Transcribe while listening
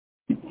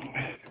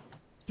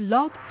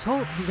Blog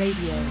Talk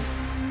Radio.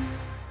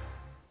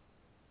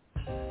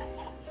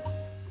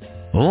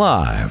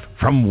 Live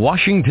from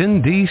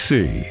Washington,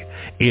 D.C.,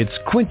 it's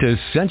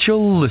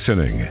Quintessential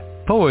Listening,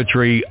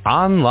 Poetry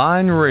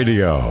Online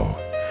Radio.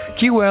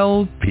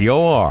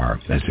 QLPOR,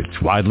 as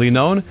it's widely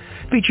known,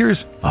 features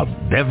a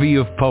bevy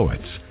of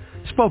poets,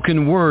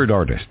 spoken word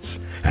artists,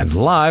 and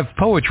live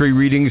poetry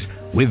readings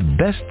with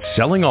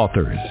best-selling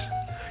authors.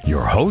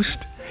 Your host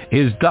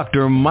is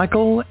Dr.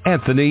 Michael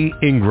Anthony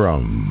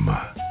Ingram.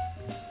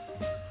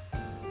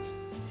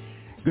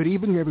 Good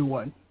evening,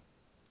 everyone.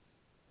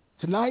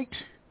 Tonight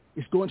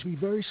is going to be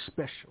very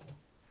special.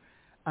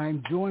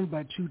 I'm joined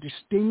by two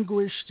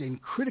distinguished and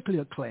critically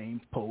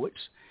acclaimed poets,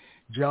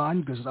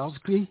 John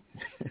Guzlowski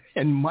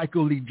and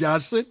Michael Lee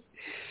Johnson.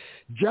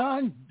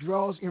 John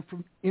draws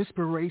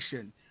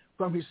inspiration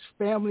from his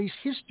family's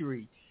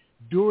history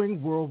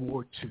during World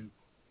War II.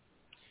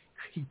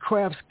 He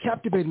crafts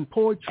captivating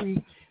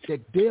poetry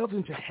that delves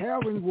into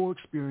harrowing war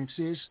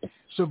experiences,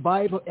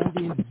 survival, and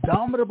the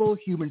indomitable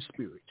human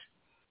spirit.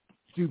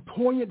 Through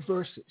poignant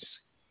verses,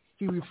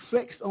 he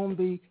reflects on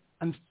the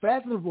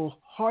unfathomable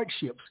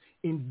hardships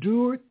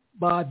endured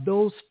by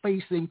those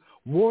facing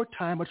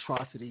wartime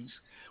atrocities,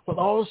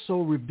 while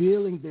also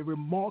revealing the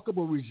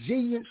remarkable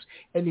resilience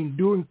and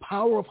enduring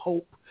power of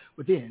hope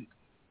within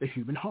the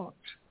human heart.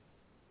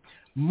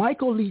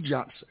 Michael Lee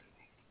Johnson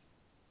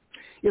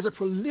is a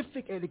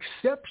prolific and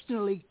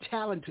exceptionally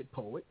talented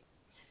poet,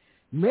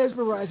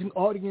 mesmerizing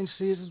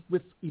audiences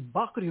with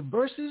evocative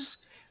verses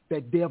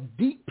that delve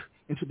deep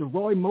into the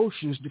raw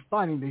emotions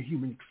defining the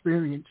human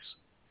experience: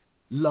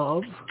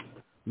 love,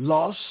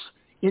 loss,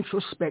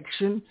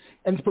 introspection,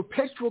 and the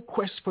perpetual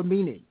quest for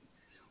meaning.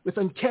 With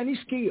uncanny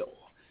skill,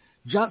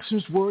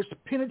 Johnson's words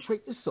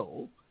penetrate the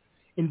soul,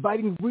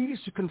 inviting readers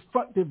to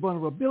confront their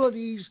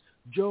vulnerabilities,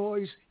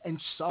 joys, and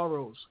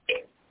sorrows.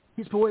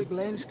 His poetic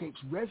landscapes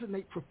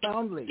resonate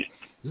profoundly,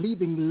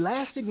 leaving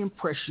lasting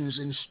impressions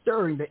and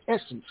stirring the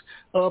essence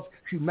of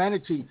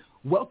humanity.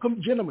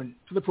 Welcome, gentlemen,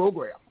 to the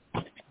program.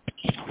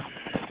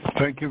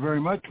 Thank you very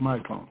much,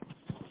 Michael.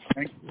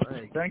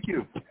 Thank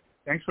you.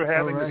 Thanks for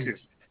having us here.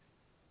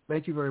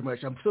 Thank you very much.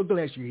 I'm so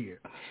glad you're here.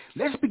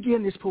 Let's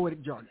begin this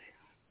poetic journey.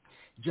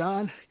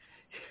 John,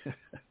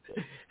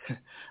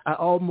 I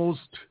almost,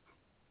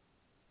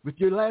 with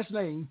your last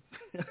name,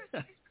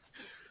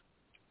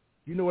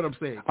 you know what I'm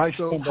saying. I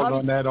stumbled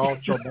on that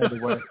also, by the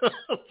way.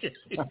 Okay.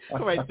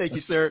 All right. Thank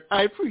you, sir.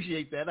 I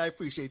appreciate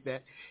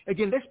that.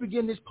 Again, let's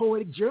begin this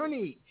poetic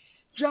journey.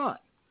 John,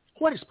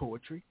 what is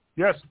poetry?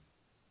 Yes.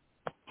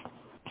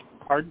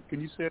 Pardon?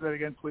 Can you say that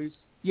again, please?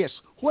 Yes.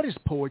 What is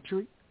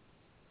poetry?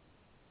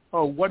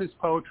 Oh, what is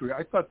poetry?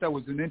 I thought that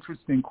was an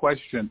interesting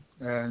question,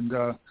 and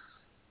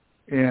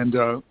in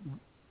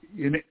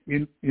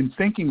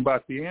thinking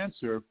about the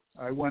answer,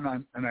 I went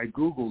on and I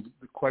Googled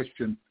the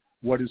question,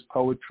 "What is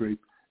poetry?"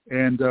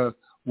 And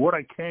what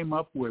I came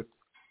up with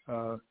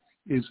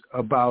is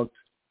about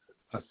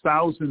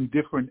 1,000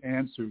 different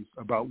answers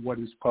about what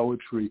is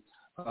poetry.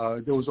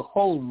 There was a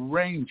whole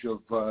range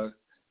of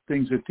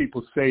things that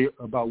people say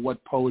about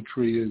what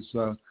poetry is.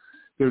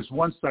 There's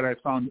one that I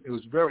found, it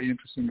was very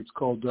interesting. It's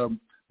called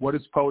What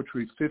is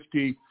Poetry?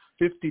 50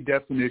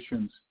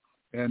 definitions.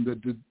 And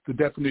the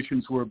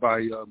definitions were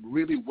by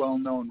really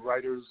well-known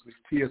writers like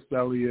T.S.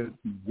 Eliot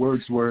and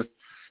Wordsworth,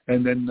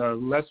 and then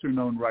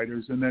lesser-known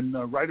writers, and then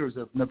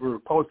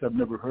poets I've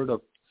never heard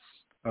of.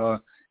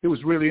 It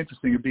was really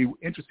interesting. It'd be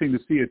interesting to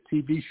see a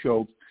TV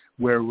show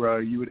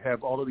where you would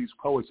have all of these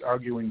poets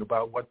arguing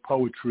about what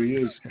poetry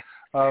is.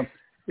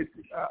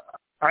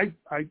 I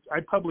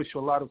publish a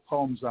lot of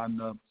poems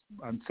on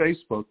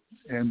Facebook,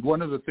 and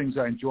one of the things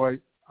I enjoy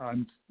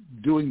on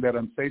doing that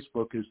on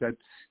Facebook is that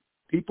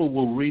people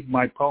will read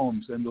my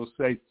poems and they'll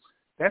say,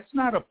 "That's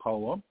not a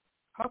poem.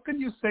 How can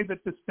you say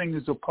that this thing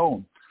is a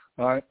poem?"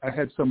 I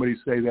had somebody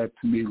say that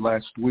to me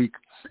last week,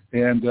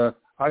 and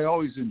I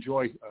always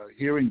enjoy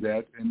hearing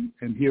that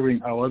and hearing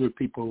how other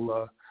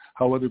people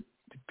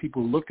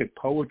look at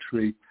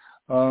poetry.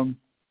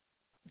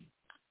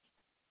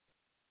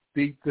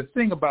 The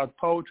thing about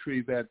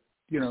poetry that,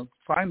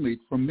 finally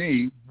for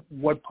me,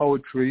 what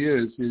poetry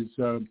is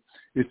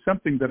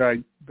something that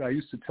I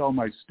used to tell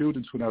my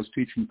students when I was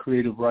teaching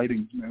creative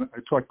writing. I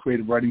taught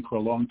creative writing for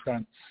a long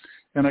time,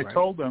 and I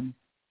told them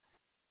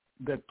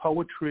that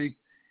poetry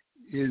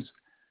is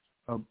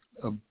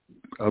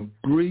a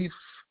brief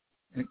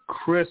and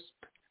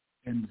crisp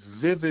and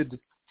vivid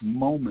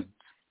moment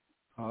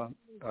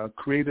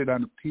created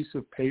on a piece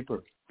of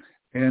paper,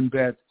 and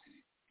that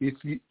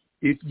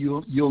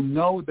you'll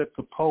know that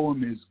the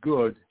poem is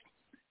good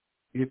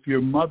if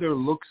your mother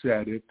looks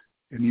at it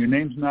and your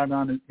name's not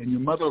on it, and your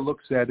mother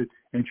looks at it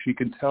and she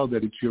can tell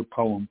that it's your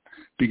poem,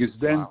 because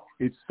then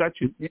it's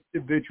such an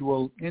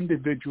individual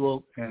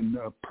and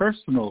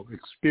personal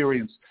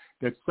experience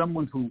that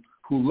someone who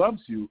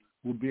loves you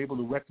will be able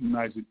to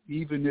recognize it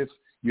even if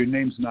your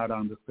name's not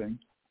on the thing.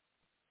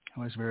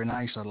 Oh, that's very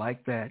nice. I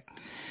like that.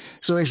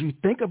 So as you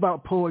think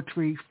about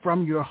poetry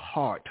from your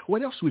heart,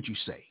 what else would you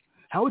say?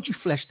 How would you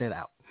flesh that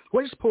out?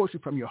 What is poetry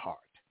from your heart?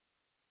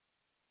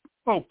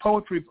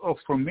 Poetry. Oh,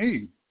 for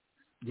me,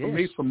 Yes. for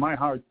me, from my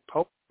heart,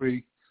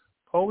 poetry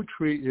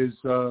is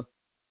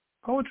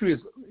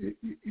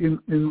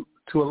in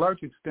to a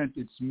large extent,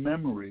 it's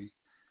memory,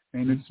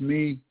 and it's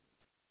me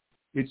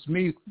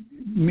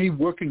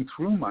working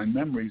through my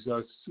memories.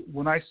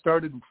 When I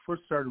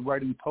first started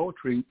writing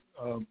poetry,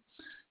 for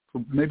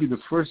maybe the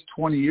first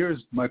 20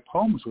 years, my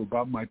poems were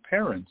about my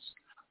parents.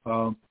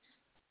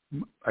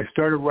 I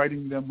started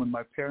writing them when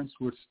my parents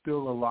were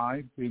still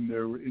alive in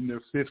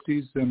their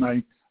 50s, and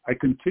I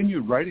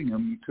continued writing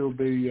them until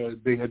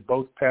they had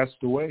both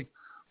passed away.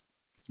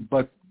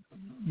 But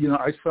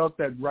I felt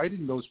that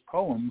writing those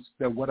poems,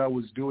 that what I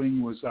was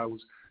doing was I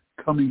was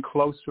coming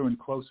closer and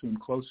closer and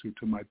closer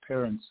to my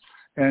parents.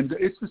 And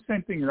it's the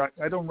same thing.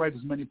 I don't write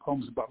as many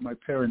poems about my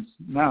parents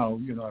now.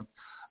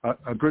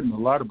 I've written a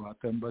lot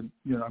about them, but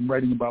I'm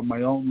writing about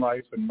my own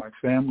life and my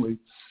family.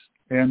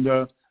 And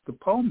the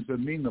poems that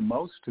mean the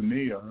most to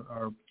me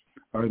are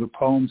the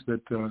poems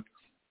that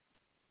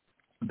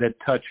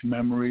touch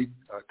memory,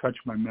 touch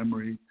my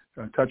memory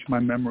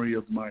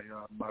of my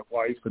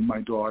wife and my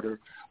daughter,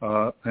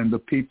 and the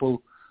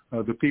people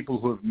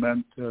who have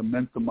meant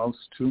the most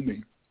to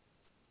me.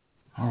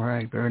 All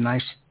right, very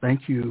nice.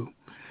 Thank you,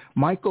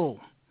 Michael.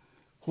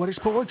 What is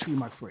poetry,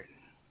 my friend?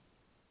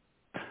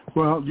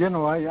 Well,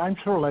 I'm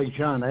sort of like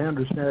John. I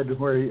understand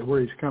where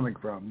he's coming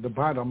from. The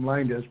bottom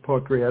line is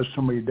poetry has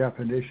so many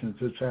definitions,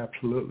 it's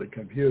absolutely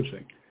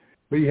confusing.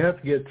 But you have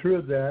to get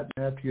through that.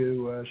 After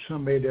you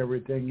summate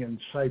everything and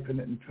siphon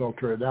it and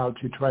filter it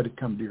out, you try to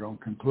come to your own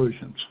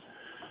conclusions.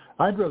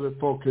 I'd rather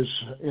focus,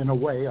 in a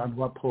way, on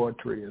what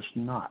poetry is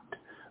not.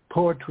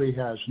 Poetry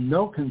has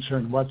no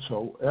concern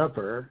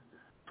whatsoever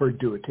for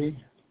duty,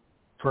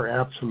 for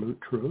absolute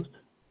truth.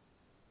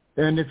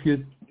 And if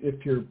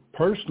you're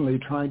personally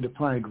trying to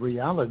find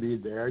reality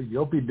there,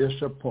 you'll be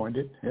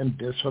disappointed and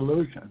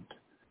disillusioned.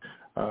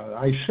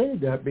 I say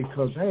that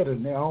because I had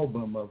an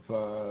album of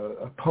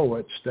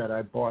poets that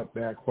I bought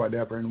back,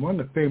 whatever, and one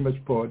of the famous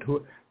poets,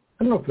 who,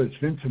 I don't know if it's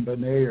Vincent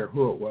Benet or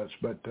who it was,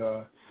 but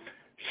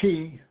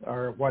she,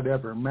 or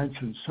whatever,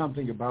 mentioned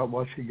something about,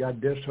 well, she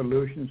got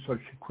disillusioned, so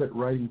she quit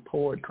writing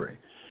poetry.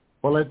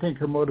 Well, I think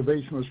her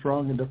motivation was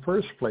wrong in the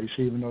first place,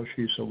 even though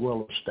she's a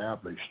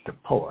well-established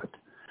poet.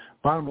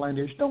 Bottom line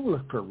is, don't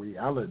look for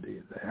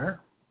reality there.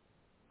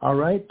 All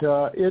right?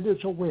 It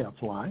is a way of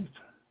life.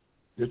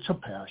 It's a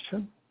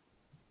passion.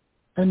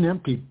 An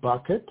empty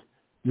bucket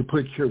you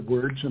put your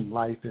words and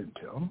life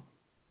into.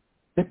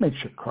 It makes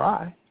you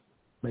cry,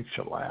 makes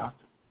you laugh,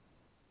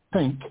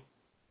 think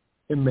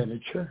in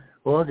miniature,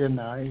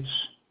 organize,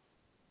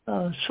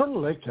 sort of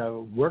like a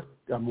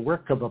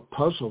work of a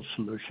puzzle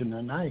solution.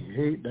 And I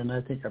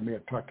think I may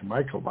have talked to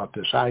Michael about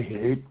this, I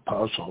hate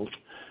puzzles.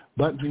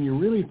 But when you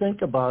really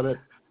think about it,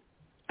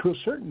 to a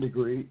certain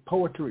degree,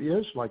 poetry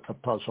is like a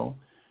puzzle,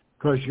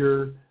 because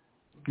you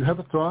have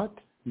a thought,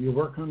 you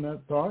work on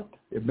that thought.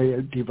 It may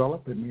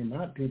develop, it may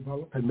not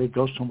develop, it may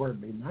go somewhere, it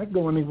may not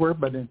go anywhere,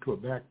 but into a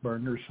back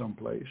burner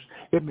someplace.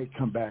 It may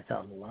come back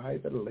out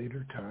alive at a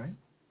later time.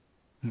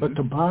 Mm-hmm. But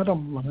the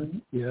bottom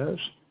line is,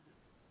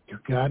 you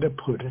got to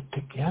put it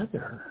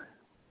together.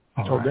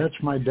 So that's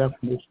my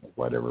definition of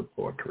whatever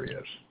poetry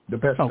is. The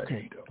best I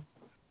can do.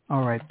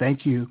 All right,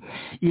 thank you.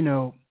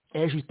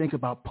 As you think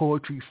about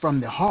poetry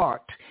from the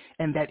heart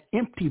and that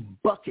empty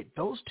bucket,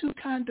 those two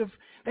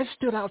that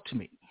stood out to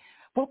me.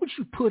 What would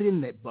you put in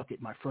that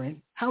bucket, my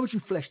friend? How would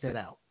you flesh that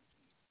out?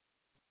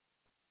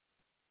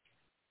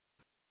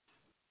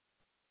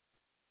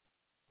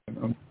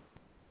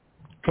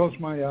 Close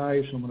my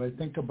eyes, and when I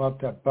think about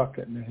that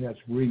bucket, and it has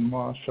green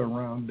moss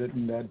around it,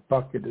 and that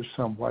bucket is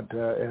somewhat,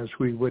 as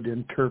we would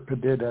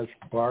interpret it, as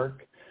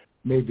bark,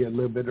 maybe a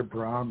little bit of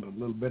brown, a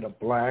little bit of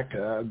black,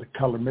 the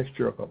color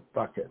mixture of a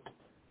bucket.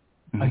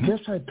 Mm-hmm. I guess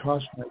I'd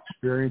toss my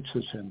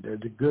experiences in there,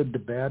 the good, the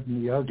bad,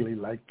 and the ugly,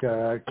 like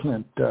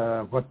Clint,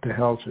 what the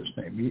hell's his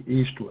name,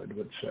 Eastwood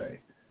would say.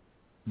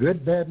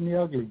 Good, bad, and the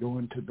ugly go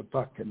into the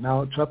bucket.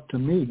 Now it's up to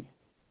me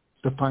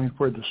to find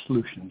where the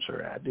solutions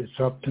are at. It's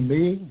up to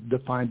me to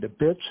find the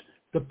bits,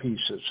 the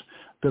pieces,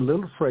 the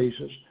little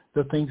phrases,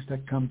 the things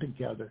that come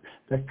together,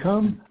 that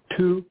come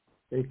to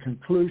a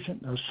conclusion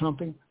of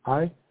something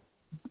I,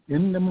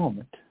 in the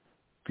moment,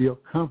 feel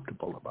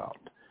comfortable about.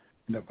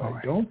 And if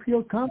I don't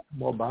feel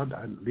comfortable about it,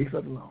 I leave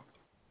it alone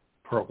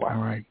for a while.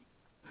 All right.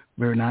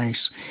 Very nice.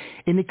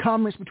 Any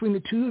comments between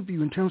the two of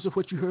you in terms of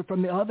what you heard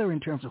from the other in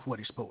terms of what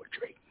is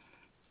poetry?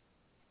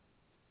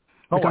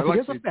 Because I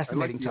like a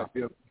fascinating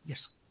topic. Yes.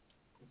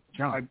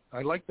 John.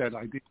 I like that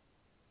idea.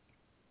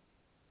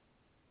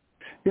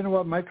 You know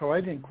what, Michael? I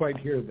didn't quite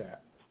hear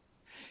that.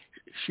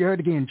 Share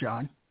it again,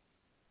 John.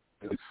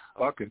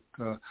 Bucket.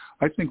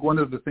 I think one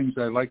of the things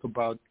I like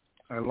about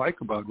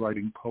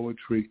writing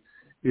poetry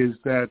is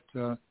that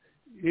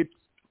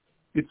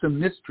it's a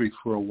mystery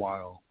for a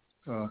while.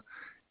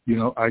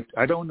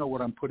 I don't know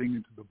what I'm putting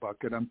into the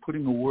bucket. I'm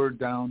putting a word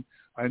down,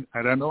 and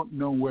I don't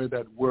know where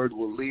that word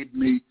will lead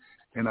me.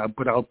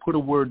 But I'll put a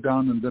word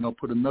down, and then I'll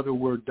put another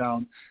word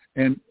down.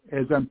 And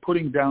as I'm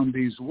putting down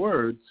these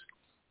words,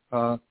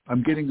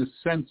 I'm getting a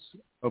sense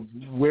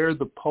where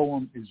the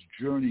poem is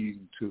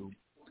journeying to,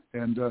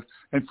 and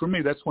for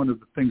me, that's one of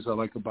the things I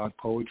like about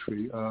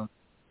poetry.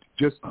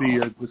 Just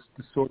the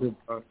sort of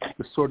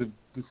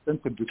the sense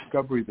of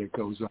discovery that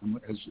goes on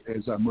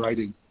as I'm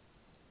writing.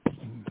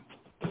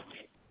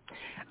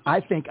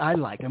 I'm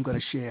going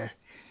to share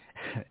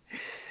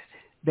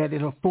that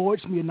it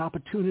affords me an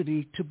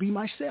opportunity to be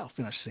myself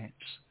in a sense.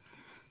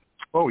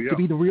 Oh yeah. To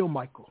be the real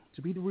Michael.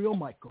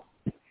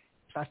 If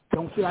I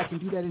don't feel I can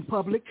do that in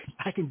public,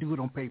 I can do it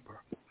on paper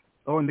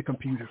or on the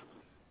computer.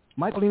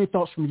 Michael, any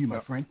thoughts from you,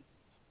 my friend?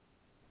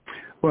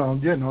 Well,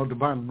 the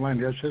bottom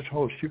line is, as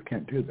host, you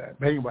can't do that.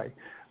 But anyway,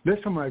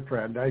 listen, my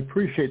friend, I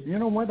appreciate, you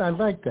know what, I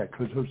like that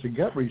because it was a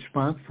gut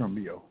response from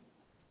you.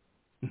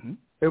 Mm-hmm.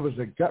 It was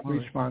a gut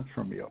response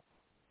from you.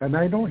 And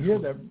I don't hear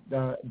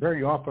that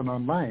very often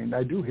online.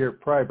 I do hear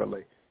it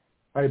privately.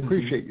 I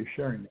appreciate you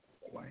sharing it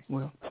that way.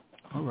 Well,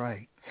 all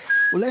right.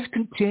 Well, let's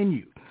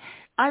continue.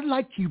 I'd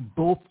like you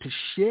both to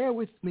share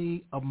with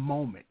me a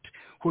moment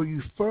where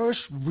you first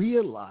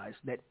realized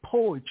that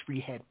poetry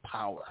had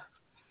power.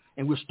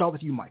 And we'll start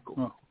with you, Michael.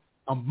 Oh.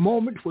 A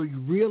moment where you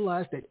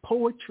realized that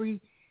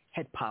poetry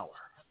had power.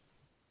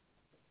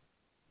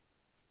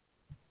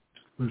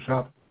 Who's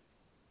up?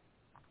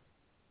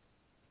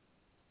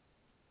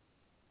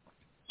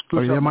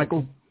 Are you there,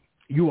 Michael?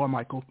 You are,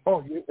 Michael.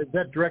 Oh, is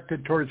that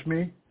directed towards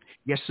me?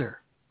 Yes, sir.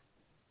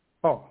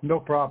 Oh, no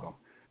problem.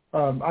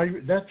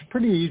 That's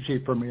pretty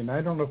easy for me, and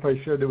I don't know if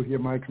I shared it with you,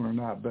 Michael, or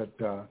not, but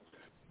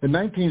in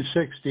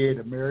 1968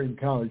 at Marion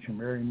College in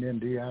Marion,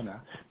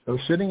 Indiana, I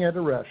was sitting at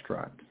a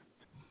restaurant,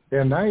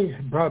 and I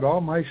brought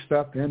all my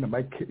stuff in. And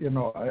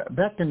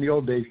back in the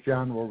old days,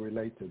 John will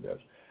relate to this.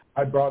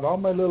 I brought all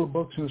my little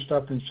books and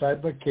stuff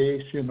inside the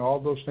case, all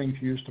those things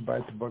you used to buy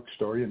at the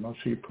bookstore, so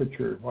you put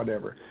your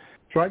whatever.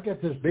 So I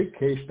get this big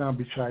case down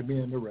beside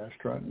me in the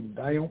restaurant, and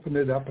I open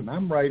it up, and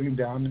I'm writing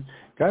down. And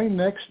guy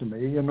next to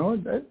me,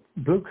 that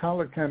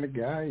blue-collar kind of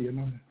guy,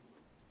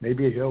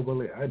 maybe a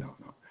hillbilly, I don't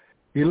know.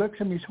 He looks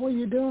at me and says, "What are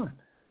you doing?"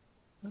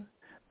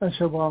 I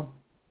said, "Well,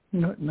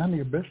 none of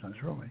your business,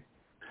 really."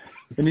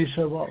 And he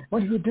said, "Well,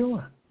 what are you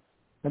doing?"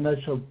 And I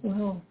said,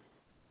 "Well,"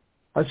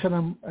 I said,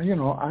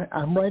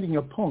 I'm writing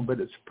a poem, but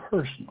it's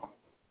personal."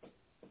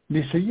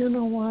 And he said, "You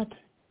know what?"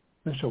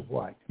 I said,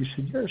 "What?" He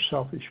said, "You're a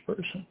selfish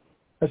person."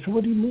 I said,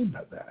 "What do you mean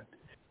by that?"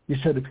 He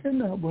said, "If you're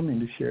not willing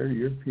to share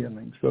your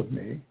feelings with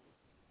me,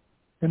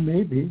 and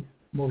maybe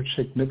more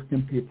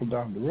significant people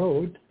down the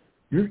road,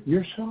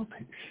 you're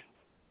selfish."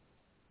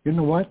 You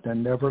know what? That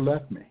never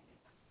left me.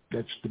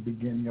 That's the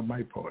beginning of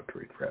my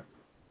poetry, Fred.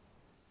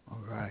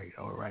 All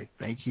right.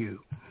 Thank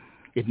you.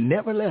 It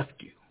never left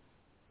you.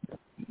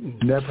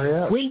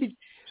 Never has.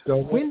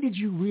 When did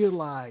you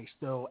realize,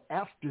 though,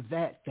 after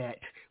that,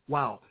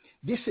 wow,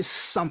 this is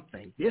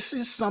something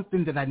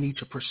that I need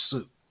to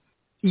pursue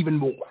even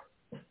more?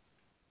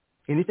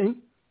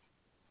 Anything?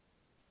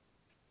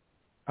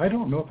 I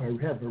don't know if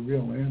I have a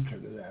real answer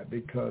to that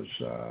because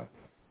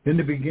in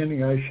the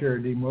beginning I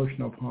shared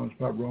emotional poems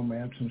about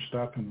romance and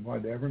stuff and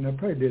whatever, and I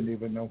probably didn't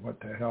even know what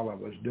the hell I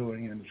was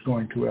doing, and it's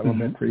going to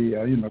elementary,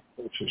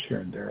 courses here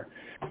and there.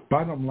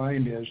 Bottom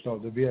line is, though,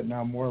 the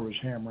Vietnam War was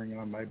hammering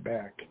on my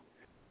back.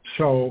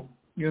 So,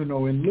 in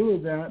lieu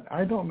of that,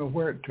 I don't know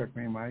where it took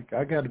me, Mike.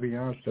 I got to be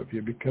honest with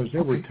you, because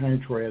there were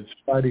times where I had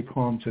spotty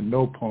poems and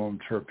no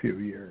poems for a few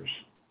years.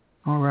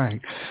 All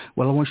right.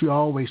 Well, I want you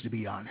always to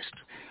be honest.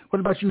 What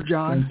about you,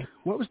 John?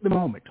 What was the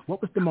moment?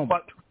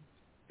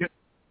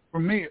 For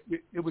me,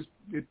 it was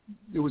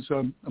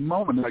a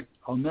moment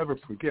I'll never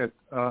forget.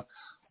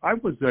 I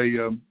was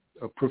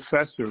a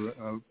professor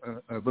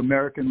of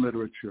American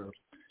literature,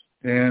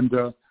 and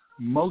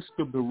most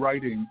of the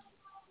writing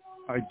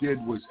I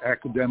did was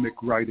academic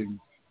writing.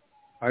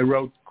 I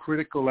wrote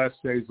critical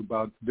essays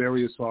about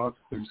various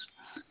authors,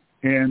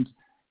 and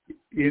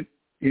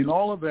in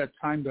all of that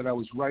time that I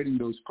was writing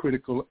those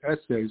critical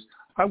essays,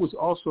 I was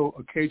also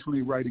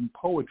occasionally writing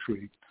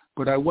poetry,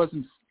 but I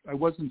wasn't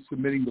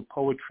submitting the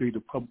poetry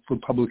for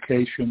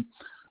publication.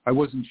 I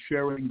wasn't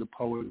sharing the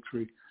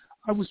poetry.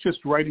 I was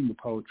just writing the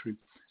poetry.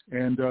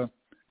 And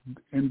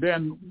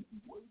then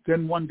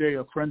one day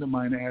a friend of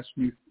mine asked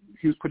me,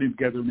 he was putting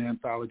together an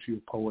anthology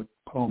of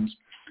poems,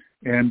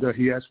 and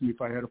he asked me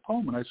if I had a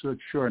poem, and I said,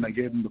 sure, and I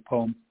gave him the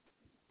poem,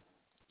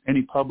 and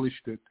he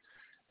published it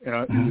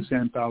in this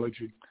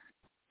anthology.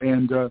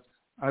 And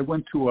I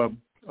went to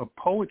a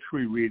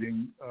poetry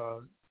reading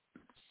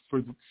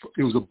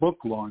it was a book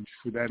launch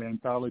for that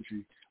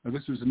anthology.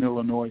 This was in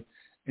Illinois,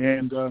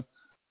 and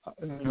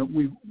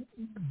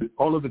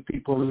all of the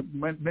people,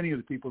 many of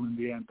the people in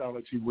the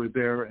anthology were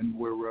there and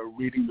were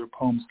reading their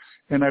poems.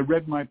 And I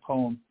read my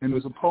poem, and it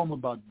was a poem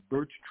about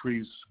birch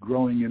trees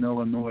growing in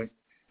Illinois.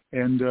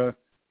 And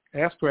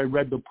after I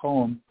read the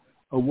poem,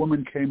 a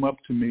woman came up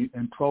to me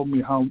and told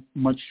me how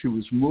much she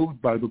was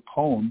moved by the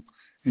poem,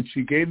 and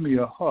she gave me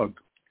a hug.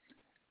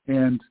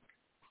 And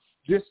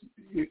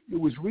it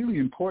was really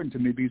important to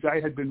me because I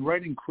had been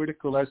writing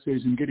critical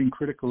essays and getting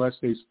critical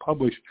essays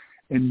published,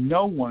 and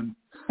no one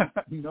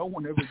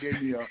ever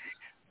gave me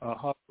a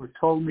hug or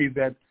told me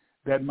that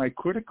that my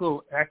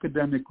critical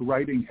academic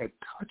writing had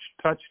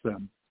touched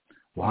them.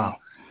 Wow.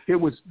 It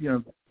was,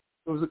 it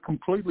was a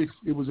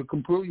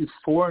completely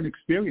foreign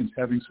experience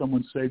having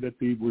someone say that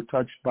they were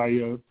touched by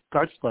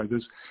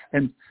this,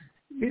 and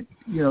it,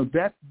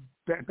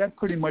 that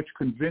pretty much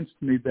convinced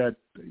me that,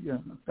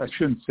 I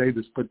shouldn't say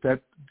this, but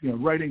that,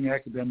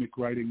 academic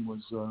writing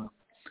was,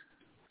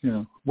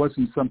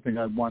 wasn't something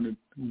I wanted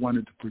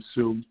to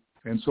pursue,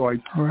 and so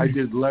I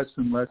did less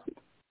and less,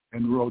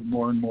 and wrote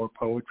more and more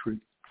poetry.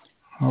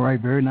 All right,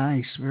 very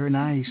nice, very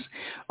nice.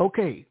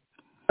 Okay.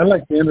 I'd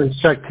like to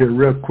intersect here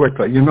real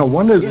quickly.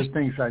 One of the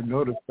things I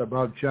noticed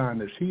about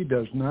John is he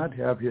does not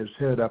have his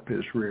head up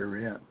his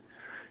rear end.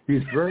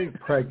 He's very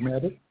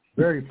pragmatic,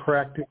 very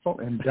practical,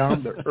 and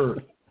down to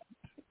earth.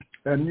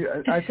 And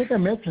I think I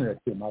mentioned it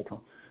to you,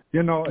 Michael.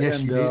 Yes,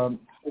 and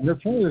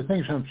that's one of the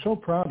things I'm so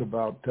proud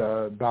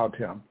about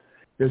him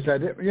is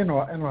that, I don't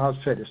know how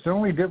to say this. The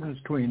only difference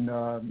between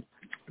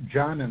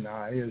John and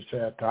I is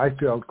that I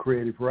failed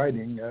creative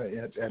writing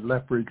at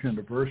Lethbridge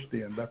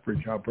University in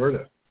Lethbridge,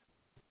 Alberta.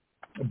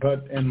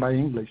 And my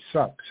English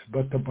sucks.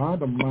 But the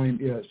bottom line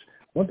is,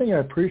 one thing I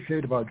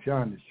appreciate about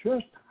John is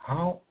just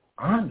how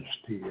honest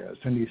he is,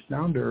 and he's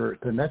down to earth.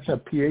 And that's a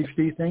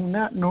PhD thing,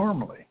 not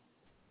normally.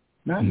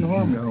 Not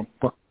normally.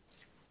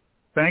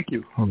 Thank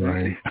you. All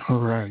right.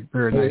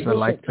 Very nice. I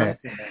like that.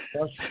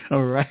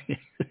 All right.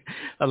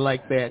 I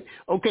like that.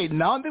 Okay,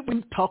 now that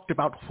we've talked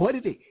about what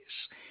it is,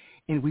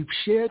 and we've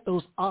shared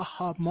those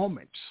aha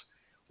moments,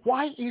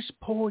 why is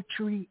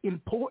poetry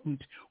important?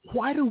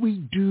 Why do we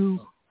do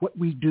what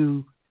we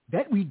do,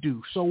 that we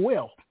do so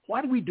well?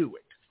 Why do we do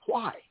it?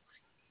 Why?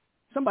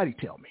 Somebody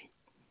tell me.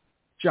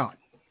 John.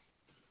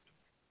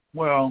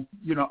 Well,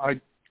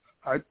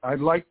 I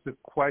like the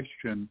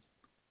question,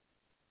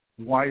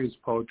 why is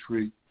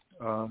poetry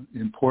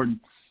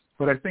important?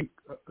 But I think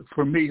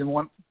for me,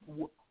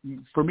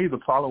 the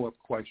follow-up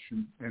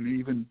question, and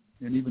even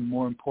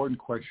more important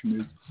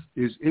question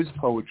is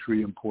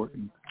poetry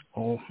important?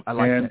 Oh, I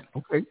like that.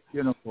 Okay.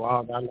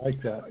 Wow, I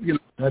like that.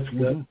 That's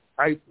good.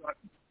 I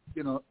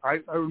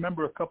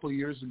remember a couple of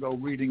years ago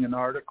reading an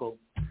article,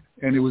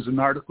 and it was an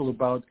article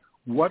about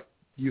what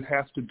you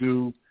have to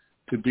do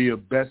to be a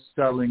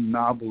best-selling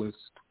novelist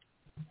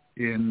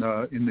in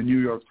the New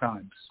York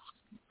Times,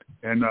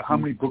 and how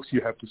many books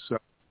you have to sell,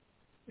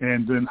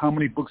 and then how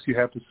many books you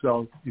have to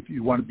sell if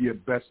you want to be a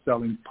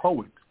best-selling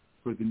poet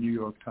for the New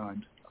York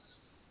Times.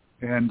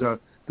 And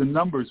the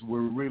numbers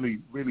were really,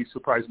 really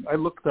surprising. I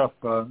looked up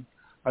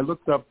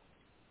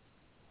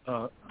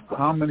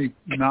how many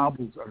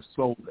novels are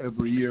sold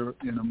every year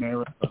in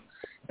America,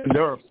 and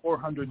there are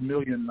 400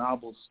 million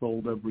novels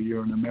sold every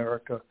year in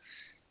America.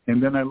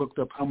 And then I looked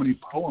up how many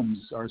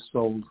poems are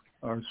sold.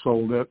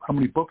 How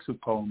many books of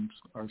poems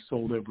are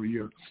sold every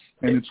year,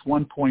 and it's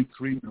 1.3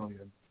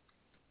 million.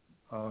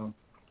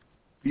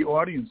 The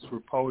audience for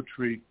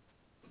poetry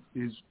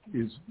is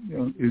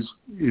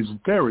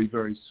very,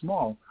 very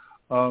small.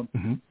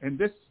 And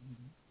this,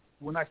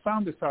 when I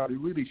found this out, it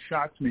really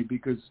shocked me,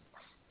 because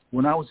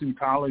when I was in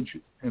college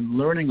and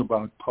learning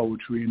about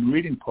poetry and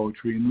reading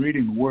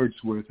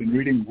Wordsworth and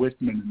reading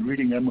Whitman and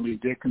reading Emily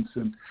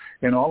Dickinson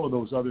and all of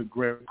those other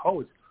great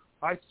poets,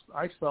 I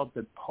felt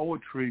that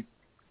poetry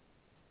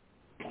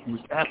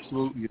was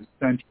absolutely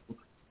essential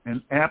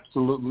and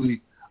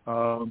absolutely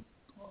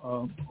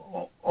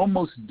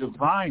almost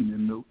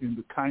divine in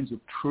the kinds of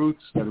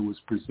truths that it was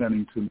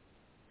presenting to me.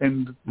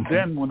 And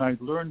then when I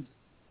learned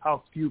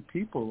how few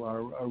people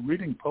are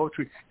reading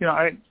poetry,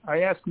 I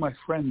ask my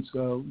friends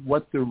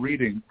what they're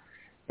reading,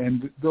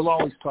 and they'll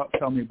always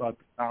tell me about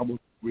the novels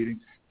they're reading.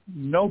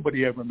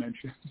 Nobody ever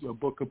mentions a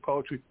book of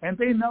poetry, and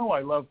they know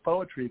I love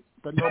poetry,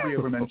 but nobody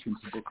ever mentions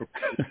a book of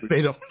poetry.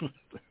 They don't.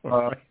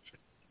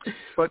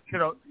 But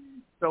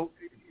so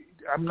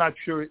I'm not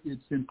sure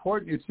it's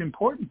important. It's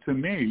important to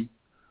me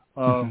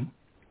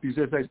because,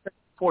 as I said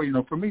before,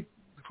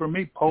 for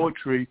me,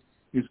 poetry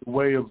is a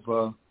way of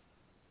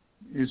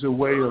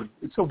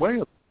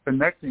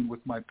connecting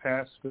with my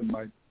past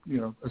and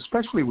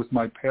especially with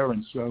my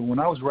parents. When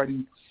I was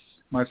writing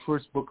my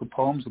first book of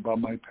poems about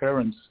my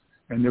parents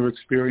and their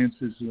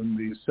experiences in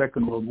the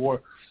Second World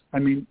War, I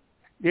mean,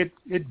 it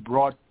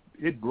brought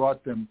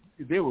them.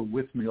 They were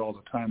with me all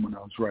the time when I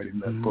was writing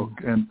that book.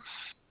 And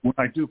when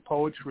I do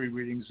poetry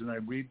readings and I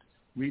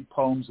read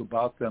poems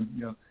about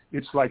them,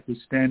 it's like they're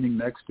standing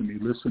next to me,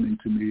 listening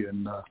to me,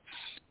 and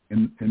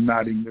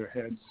nodding their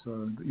heads.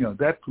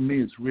 That for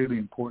me is really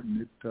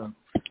important.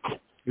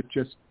 It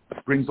just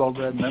brings all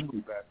that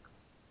memory back.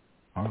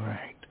 All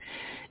right.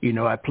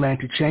 I plan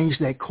to change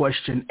that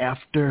question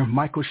after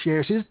Michael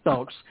shares his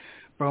thoughts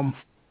from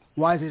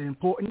why is it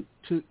important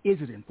to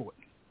is it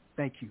important.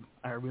 Thank you.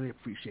 I really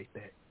appreciate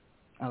that.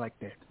 I like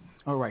that.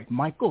 All right,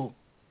 Michael,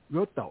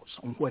 your thoughts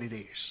on what it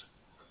is.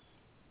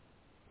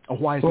 Or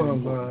why is it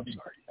important?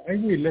 I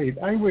relate.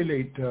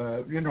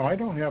 I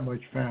don't have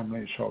much family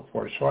and so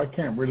forth, so I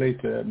can't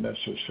relate to that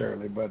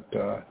necessarily, but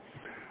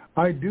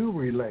I do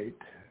relate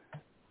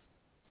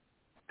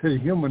to the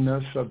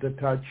humanness of the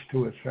touch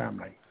to his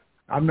family.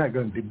 I'm not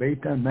going to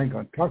debate that. I'm not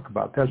going to talk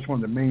about that. That's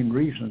one of the main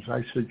reasons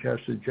I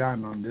suggested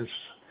John on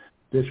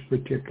this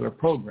particular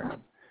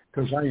program,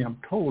 because I am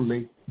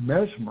totally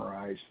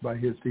mesmerized by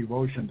his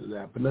devotion to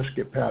that. But let's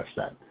get past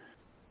that.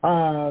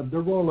 The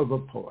role of a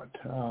poet.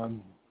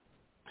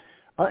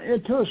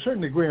 And to a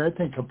certain degree, I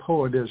think a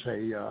poet is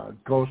a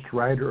ghost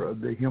writer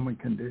of the human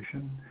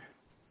condition,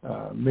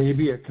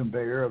 maybe a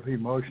conveyor of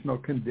emotional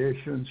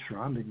conditions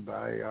surrounded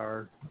by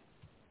our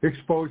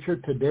exposure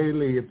to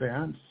daily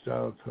events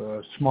of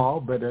small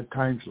but at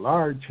times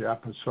large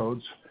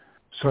episodes,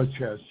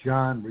 such as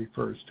John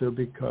refers to,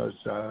 because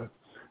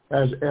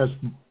as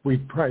we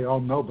probably all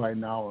know by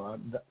now,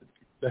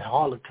 the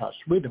Holocaust,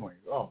 we're doing,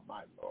 oh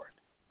my Lord,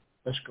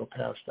 let's go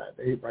past that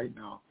right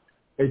now.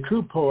 A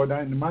true poet,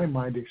 in my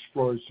mind,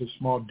 explores the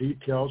small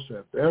details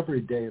of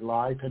everyday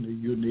life in a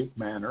unique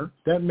manner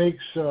that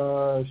makes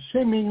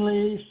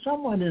seemingly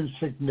somewhat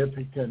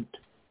insignificant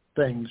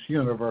things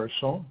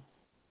universal,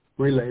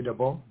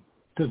 relatable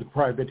to the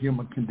private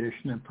human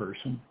condition and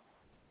person.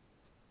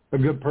 A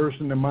good poet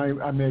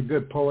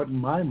in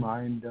my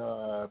mind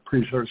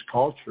preserves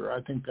culture.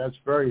 I think that's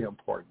very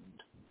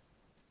important.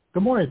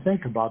 The more I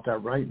think about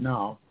that right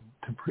now,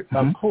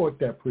 a poet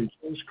that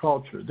preserves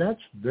culture,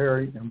 that's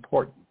very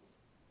important.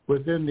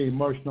 Within the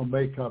emotional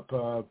makeup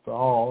of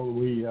all,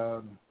 we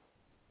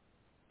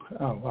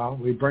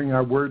bring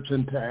our words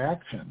into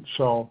action.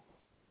 So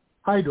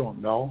I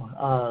don't know.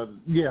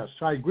 Yes,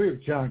 I agree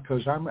with John,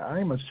 because I'm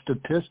a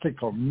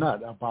statistical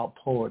nut about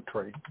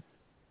poetry,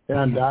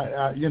 and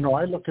I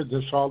look at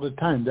this all the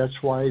time.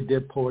 That's why I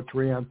did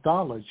poetry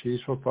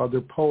anthologies with other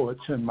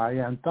poets in my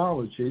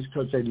anthologies,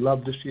 because they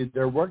love to see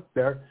their work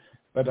there.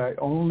 But I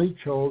only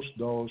chose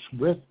those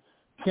with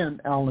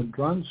Ken Allen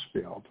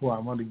Grunsfield, who I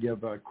want to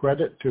give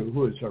credit to,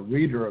 who is a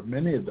reader of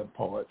many of the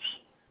poets.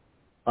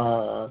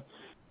 The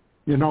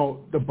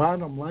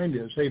bottom line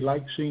is they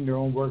like seeing their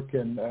own work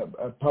in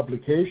a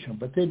publication,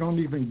 but they don't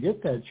even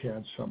get that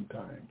chance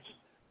sometimes.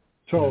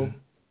 So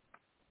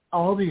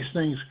all these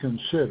things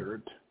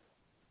considered,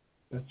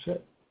 that's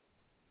it.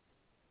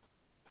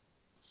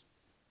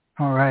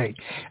 All right.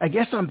 I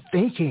guess I'm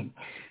thinking,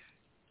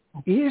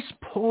 is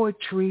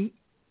poetry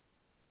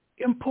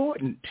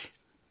important?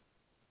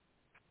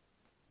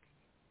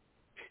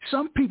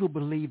 Some people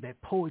believe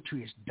that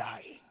poetry is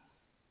dying.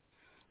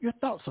 Your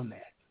thoughts on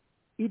that?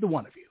 Either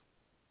one of you.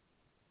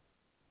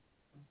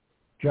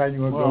 John,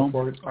 you want to go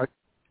for it?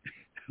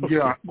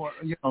 Yeah, well,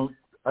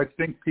 I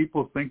think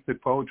people think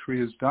that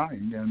poetry is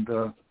dying, and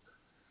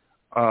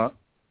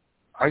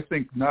I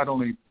think not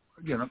only,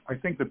 I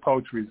think that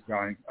poetry is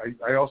dying.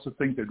 I also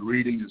think that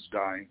reading is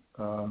dying.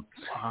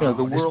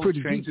 The world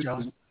changes.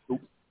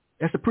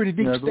 That's a pretty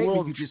deep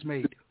statement you just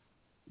made.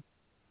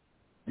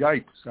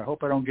 Yikes! I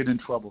hope I don't get in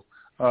trouble.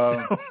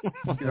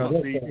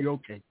 You're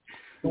okay.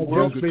 The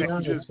world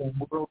changes.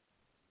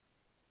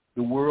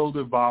 The world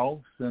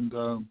evolves, and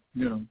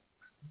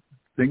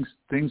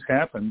things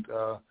happen.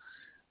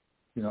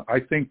 I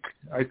think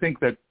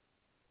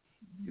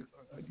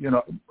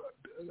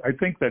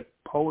that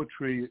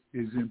poetry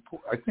is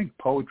important. I think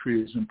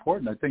poetry is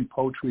important. I think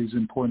poetry is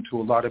important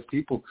to a lot of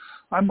people.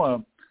 I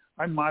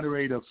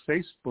moderate a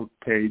Facebook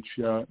page,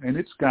 and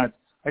it's got.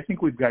 I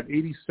think we've got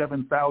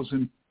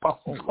 87,000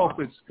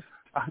 poets.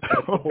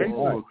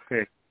 Facebook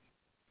page.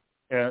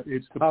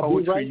 It's the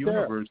Poetry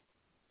Universe.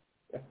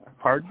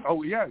 Pardon?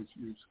 Oh, yeah,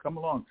 it's come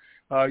along.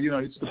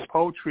 It's the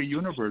Poetry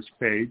Universe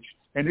page,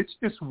 and it's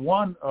just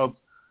one of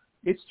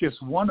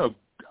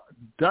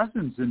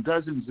dozens and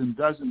dozens and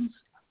dozens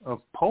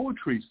of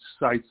poetry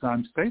sites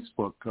on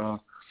Facebook.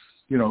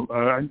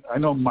 I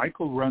know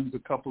Michael runs a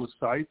couple of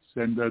sites,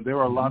 and there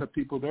are a lot of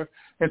people there,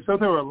 and so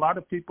there are a lot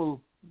of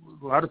people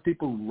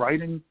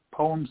writing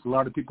poems, a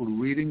lot of people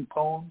reading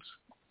poems.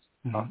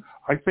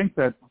 I think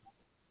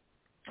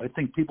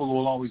people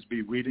will always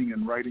be reading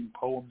and writing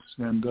poems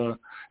and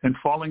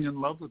falling in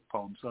love with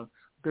poems.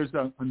 There's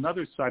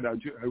another site I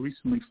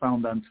recently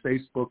found on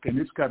Facebook, and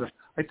it's got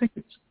I think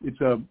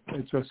it's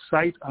a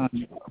site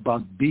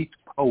about beat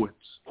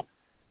poets,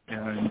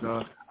 and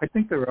I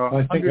think there are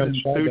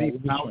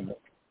 130,000.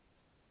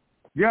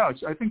 Yeah,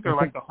 I think there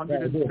are like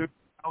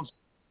 130,000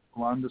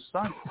 on the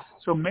site.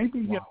 So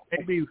maybe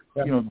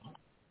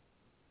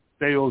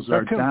sales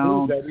are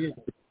down.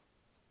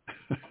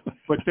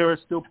 But there are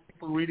still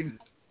people reading.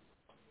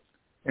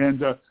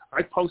 And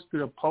I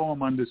posted a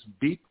poem on this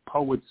Beat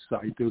Poets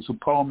site. There was a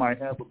poem I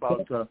have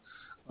about.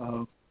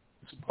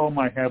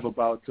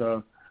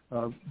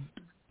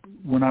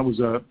 When I was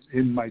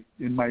in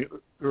my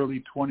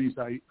early 20s.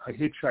 I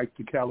hitchhiked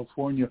to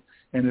California,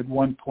 and at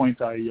one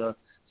point I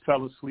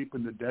fell asleep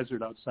in the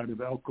desert outside of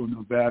Elko,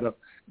 Nevada,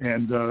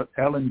 and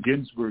Allen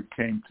Ginsberg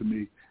came to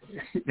me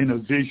in a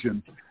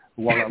vision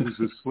while I was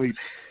asleep,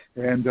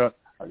 and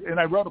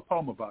I wrote a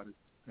poem about it.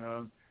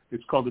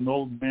 It's called An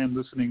Old Man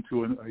Listening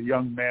to a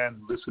Young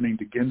Man Listening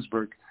to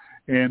Ginsberg.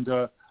 And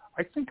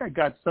I think I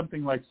got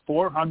something like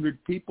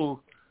 400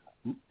 people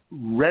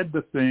read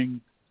the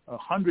thing,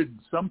 100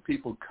 some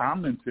people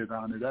commented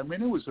on it. I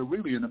mean, it was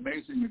really an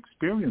amazing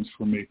experience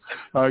for me.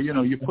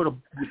 You put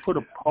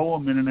a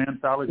poem in an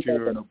anthology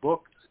or in a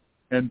book,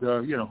 and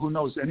who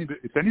knows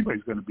if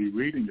anybody's going to be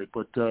reading it.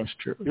 But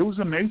it was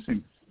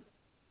amazing.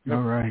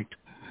 All right,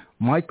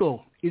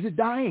 Michael, is it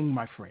dying,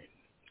 my friend?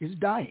 Is it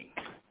dying?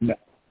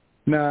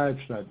 No,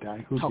 it's not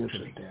dying. Who gives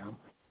a damn?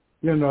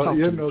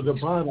 The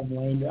bottom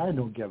line, I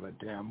don't give a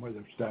damn whether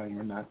it's dying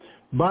or not.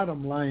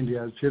 Bottom line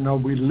is,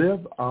 we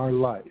live our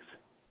life.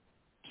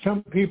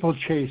 Some people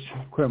chase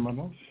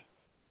criminals.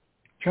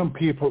 Some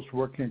people's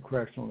work in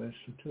correctional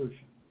institutions.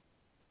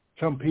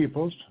 Some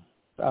people's,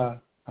 I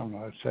don't know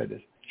how to say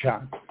this,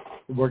 John,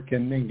 work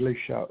in English,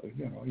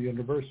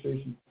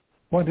 universities,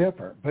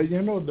 whatever. But,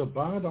 the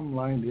bottom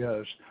line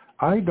is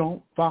I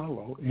don't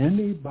follow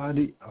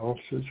anybody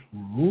else's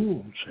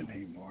rules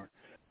anymore.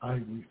 I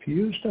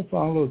refuse to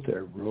follow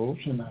their rules,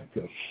 and I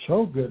feel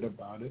so good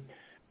about it.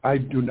 I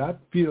do not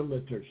feel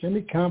that there's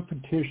any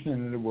competition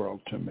in the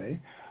world to me.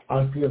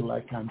 I feel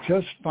like I'm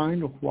just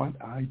fine with what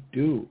I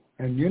do.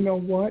 And you know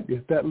what?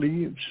 If that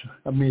leads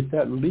with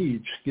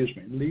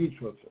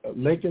a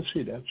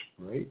legacy, that's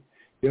great.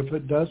 If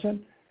it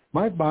doesn't,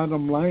 my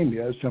bottom line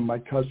is, and my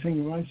cussing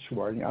and my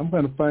swearing, I'm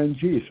going to find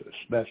Jesus.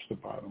 That's the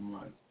bottom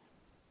line.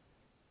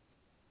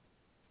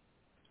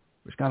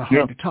 It's kind of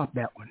hard to top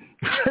that one.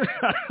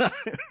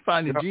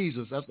 Finding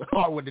Jesus, that's the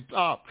hard one to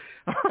top.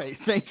 All right,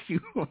 thank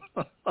you.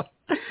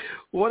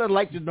 What I'd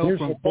like to know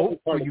from both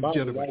of you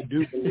gentlemen. I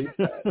do believe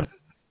that.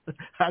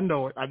 I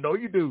know it. I know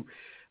you do.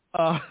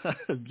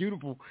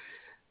 Beautiful.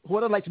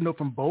 What I'd like to know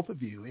from both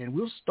of you, and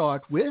we'll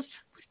start with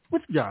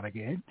John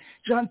again.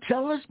 John,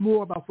 tell us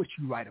more about what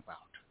you write about,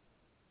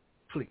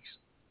 please.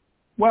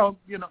 Well,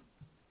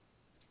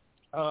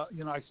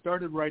 I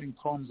started writing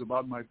poems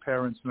about my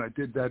parents, and I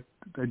did that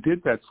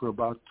for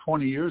about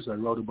 20 years. I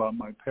wrote about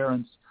my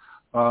parents,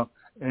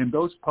 and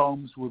those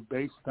poems were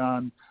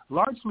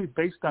largely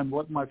based on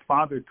what my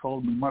father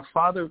told me. My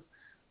father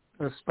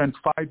spent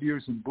 5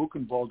 years in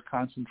Buchenwald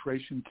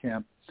concentration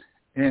camp,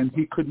 and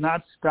he could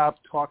not stop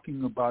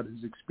talking about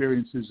his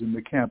experiences in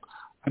the camp.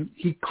 And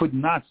he could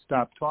not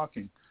stop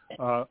talking.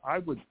 I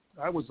was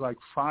like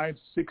 5,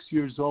 6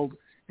 years old,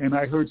 and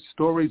I heard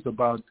stories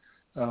about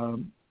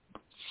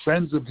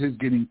friends of his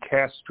getting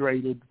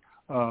castrated.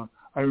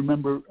 I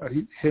remember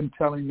him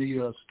telling me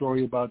a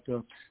story about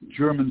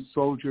German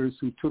soldiers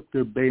who took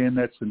their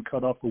bayonets and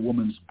cut off a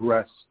woman's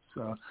breasts.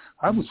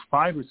 I was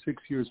 5 or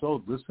 6 years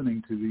old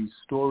listening to these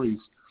stories,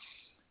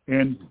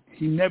 and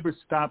he never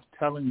stopped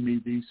telling me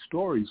these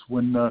stories.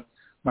 When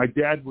my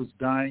dad was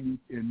dying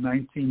in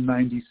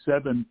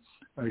 1997,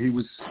 he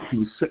was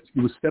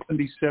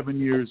 77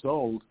 years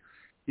old.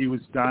 He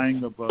was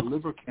dying of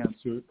liver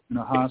cancer in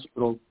a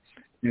hospital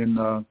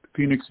in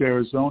Phoenix,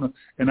 Arizona,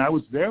 and I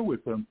was there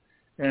with him.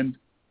 And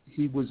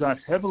he was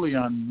heavily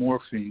on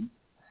morphine,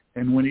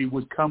 and when he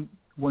would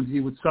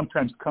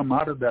sometimes come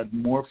out of that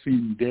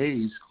morphine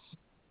daze,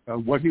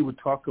 what he would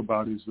talk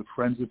about is the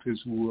friends of his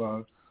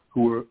who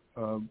were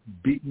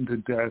beaten to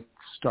death,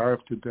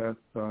 starved to death,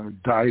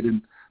 died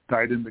in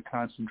the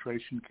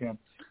concentration camp.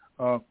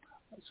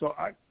 So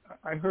I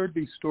heard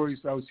these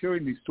stories. I was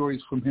hearing these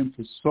stories from him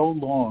for so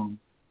long,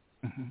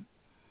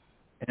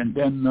 and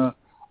then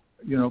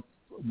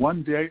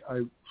one day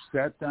I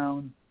sat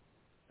down.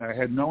 I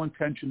had no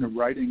intention of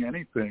writing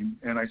anything,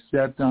 and I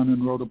sat down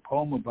and wrote a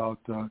poem about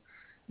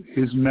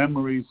his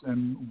memories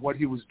and what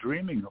he was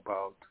dreaming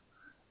about,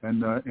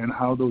 and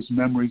how those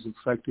memories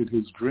affected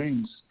his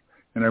dreams.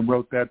 And I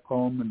wrote that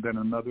poem, and then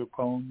another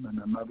poem, and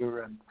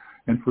another,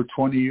 and for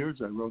 20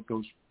 years I wrote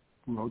those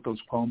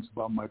poems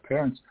about my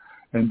parents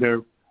and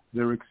their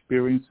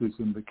experiences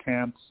in the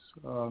camps.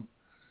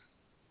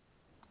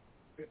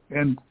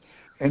 And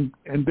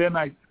then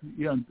I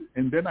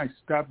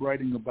stopped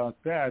writing about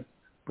that.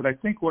 But I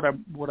think what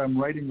I'm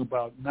writing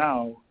about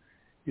now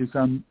is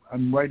I'm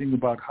writing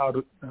about how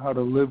to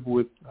live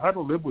with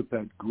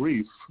that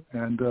grief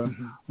and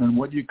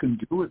what you can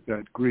do with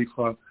that grief,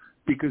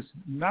 because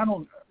not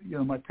only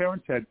my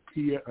parents had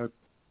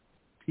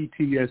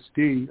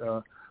PTSD,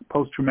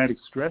 post-traumatic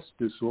stress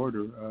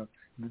disorder.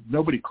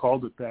 Nobody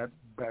called it that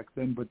back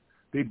then, but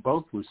they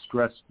both were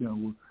stressed.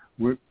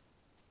 We're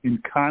in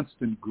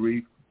constant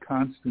grief,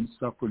 constant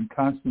suffering,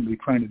 constantly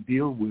trying to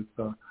deal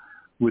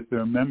with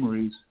their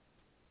memories.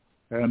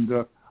 And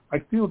I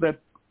feel that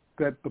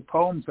the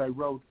poems I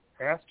wrote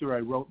after I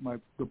wrote my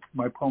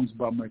poems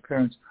about my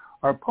parents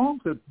are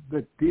poems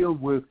that deal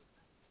with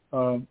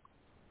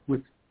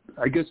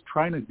I guess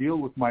trying to deal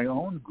with my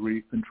own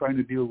grief and trying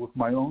to deal with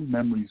my own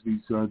memories.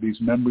 These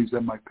memories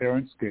that my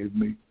parents gave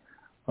me,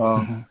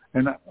 and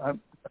I'm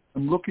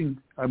looking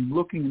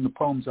in the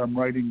poems I'm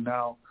writing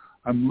now.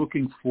 I'm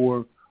looking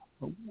for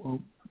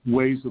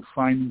ways of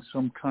finding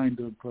some kind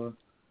of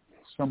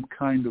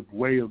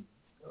way of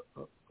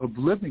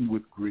living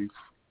with grief.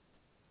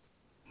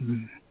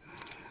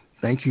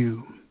 Thank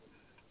you.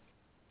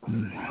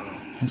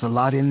 There's a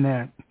lot in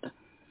that.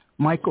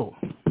 Michael,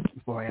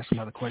 before I ask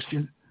another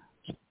question,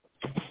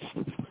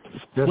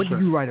 yes, what sir.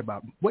 do you write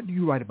about? What do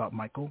you write about,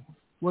 Michael?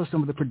 What are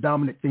some of the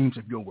predominant themes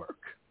of your work?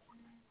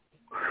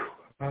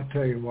 I'll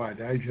tell you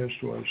what, I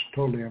just was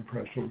totally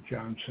impressed with what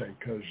John said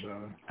because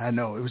I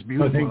know, it was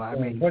beautiful. I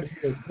think what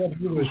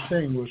he was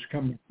saying was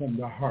coming from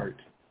the heart.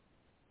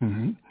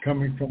 Mm-hmm.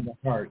 Coming from the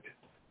heart.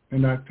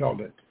 And I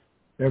felt it,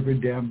 every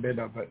damn bit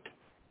of it.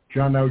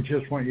 John, I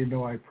just want you to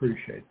know I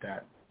appreciate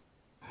that.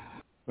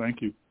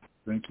 Thank you.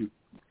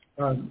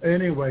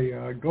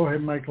 Anyway, go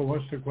ahead, Michael.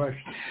 What's the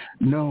question?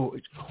 No,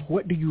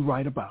 what do you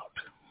write about?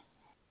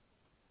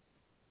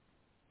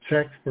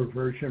 Sex,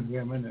 perversion,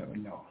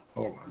 women? No,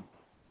 hold on.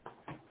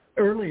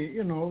 Early,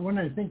 when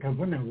I think of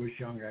when I was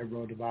young, I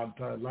wrote about,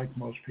 like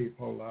most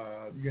people,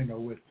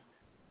 with,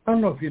 I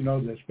don't know if you know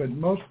this, but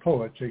most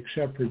poets,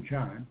 except for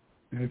John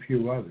and a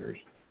few others,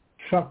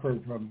 suffer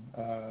from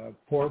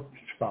poor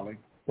spelling,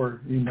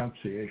 poor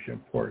enunciation,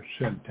 poor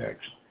syntax.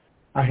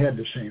 I had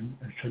the same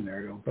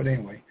scenario. But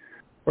anyway,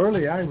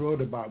 early I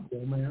wrote about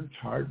romance,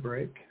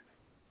 heartbreak.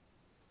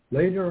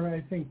 Later,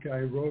 I think I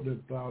wrote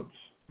about,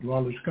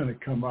 well, it's going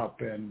to come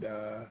up and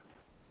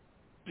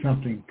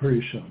something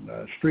pretty soon.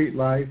 Street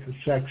life,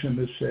 sex in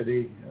the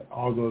city,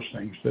 all those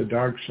things. The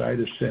dark side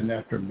of sin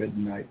after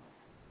midnight.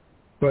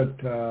 But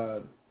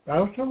I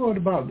also wrote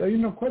about,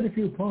 quite a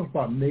few poems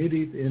about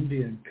native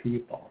Indian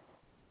people.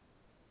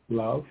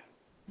 Love,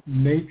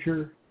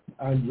 nature.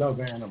 I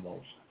love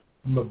animals.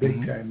 I'm a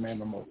big-time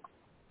animal.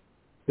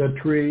 The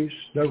trees,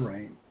 the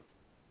rain.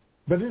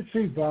 But it's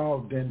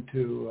evolved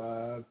into,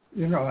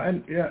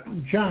 and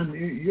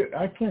John,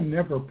 I can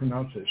never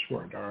pronounce this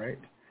word, all right?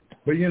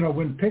 But,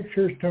 when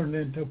pictures turn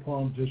into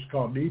poems, it's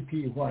called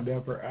EP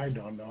whatever. I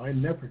don't know. I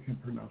never can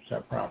pronounce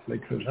that properly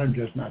because I'm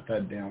just not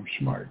that damn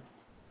smart.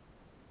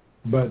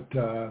 But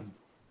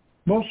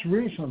most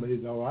recently,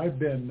 though, I've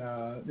been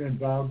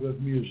involved with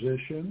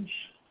musicians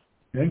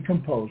and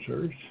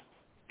composers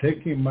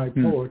taking my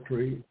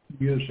poetry,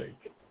 music.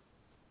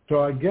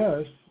 So I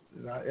guess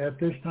at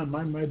this time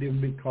I might even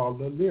be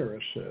called a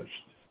lyricist,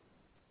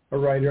 a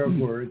writer of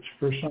words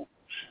for songs.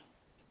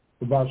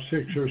 About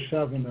 6 or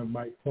 7 of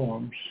my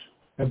poems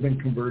have been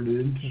converted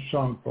into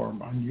song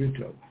form on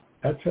YouTube.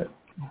 That's it.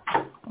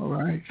 All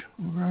right.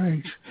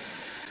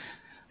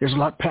 There's a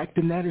lot packed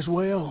in that as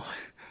well.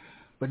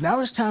 But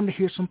now it's time to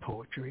hear some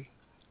poetry.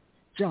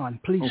 John,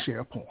 please share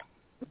a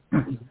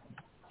poem.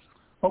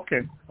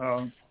 Okay.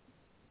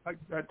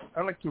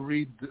 I like to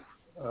read.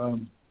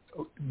 Do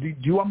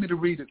you want me to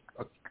read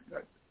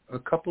a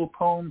couple of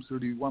poems, or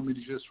do you want me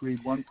to just read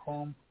one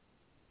poem?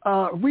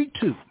 Read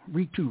two.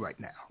 Read two right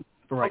now.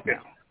 For right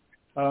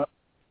now.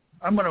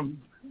 I'm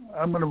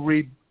gonna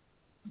read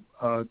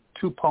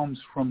 2 poems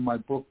from my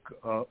book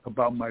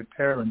about my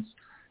parents.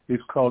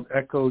 It's called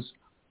Echoes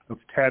of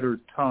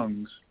Tattered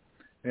Tongues,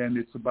 and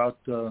it's about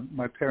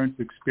my parents'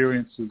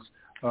 experiences.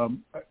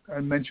 I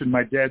mentioned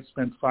my dad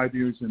spent 5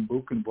 years in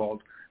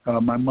Buchenwald.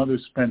 My mother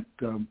spent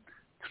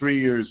 3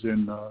 years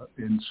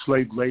in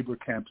slave labor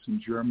camps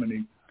in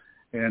Germany.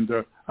 And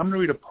I'm going to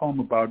read a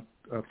poem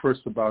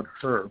first about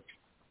her.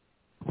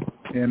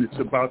 And it's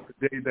about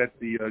the day that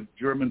the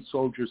German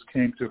soldiers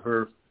came to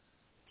her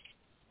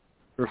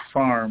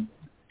farm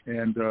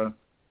and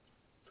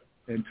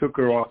took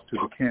her off to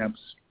the camps.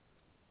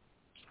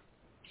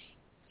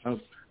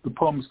 The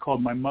poem is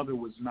called My Mother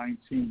Was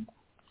 19.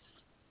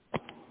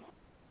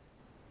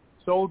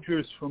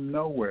 Soldiers from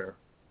nowhere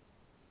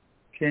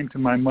came to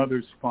my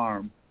mother's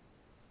farm.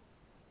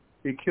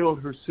 They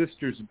killed her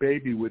sister's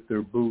baby with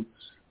their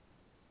boots.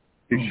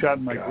 They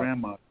shot my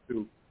grandma,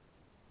 too.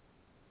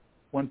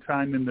 One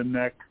time in the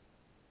neck,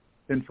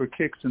 then for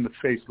kicks in the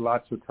face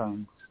lots of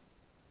times.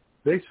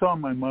 They saw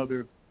my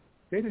mother.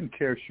 They didn't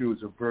care she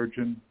was a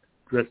virgin,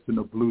 dressed in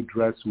a blue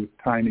dress with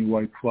tiny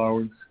white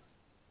flowers.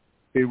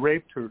 They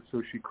raped her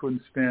so she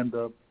couldn't stand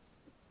up,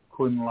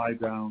 couldn't lie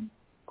down,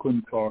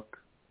 couldn't talk.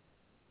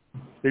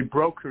 They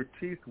broke her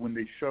teeth when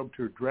they shoved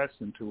her dress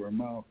into her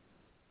mouth.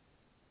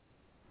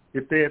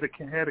 If they had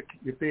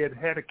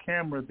a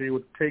camera, they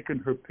would have taken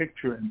her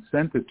picture and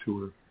sent it to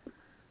her.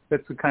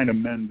 That's the kind of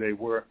men they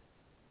were.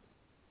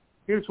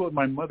 Here's what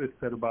my mother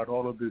said about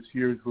all of this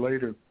years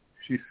later.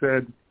 She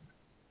said,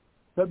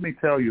 "Let me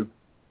tell you,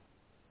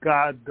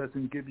 God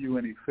doesn't give you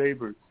any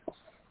favors.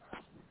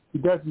 He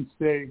doesn't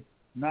say,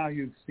 now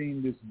you've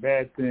seen this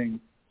bad thing,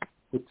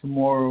 but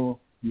tomorrow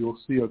you'll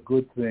see a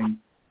good thing,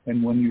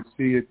 and when you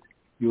see it,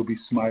 you'll be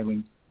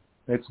smiling.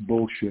 That's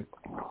bullshit."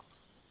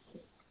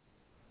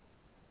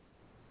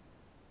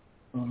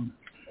 I'm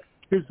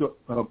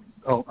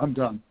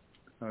done.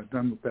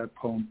 Done with that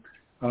poem.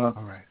 All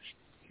right.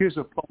 Here's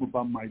a poem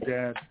about my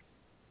dad,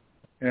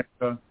 and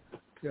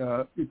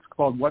it's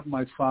called What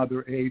My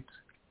Father Ate.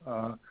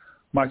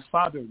 My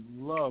father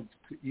loved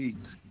to eat,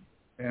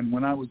 and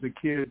when I was a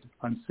kid,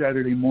 on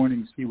Saturday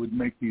mornings, he would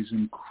make these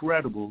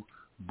incredible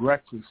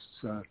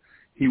breakfasts.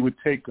 He would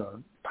take a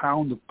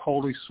pound of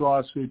Polish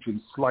sausage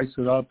and slice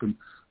it up and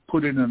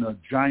put it in a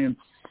giant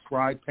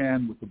fry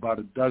pan with about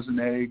a dozen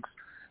eggs,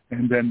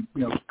 and then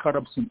cut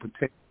up some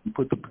potatoes and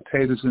put the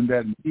potatoes in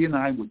that. And he and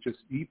I would just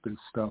eat this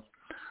stuff.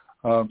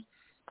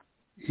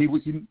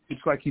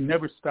 It's like he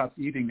never stopped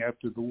eating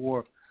after the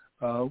war.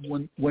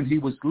 when he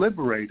was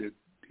liberated,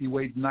 he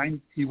weighed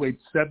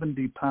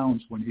 70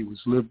 pounds when he was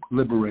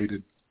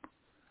liberated.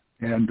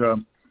 And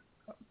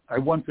I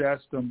once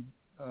asked him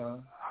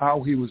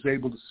how he was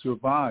able to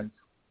survive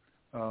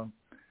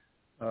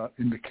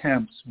in the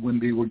camps when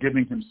they were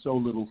giving him so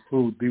little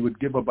food. They would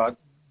give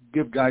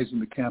guys in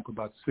the camp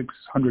about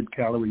 600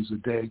 calories a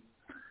day.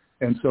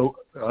 And so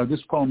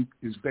this poem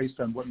is based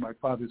on what my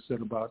father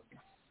said about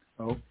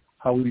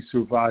how he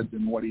survived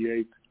and what he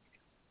ate.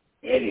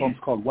 The poem's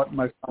called What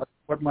My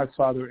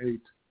Father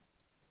Ate.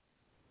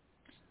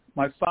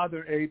 My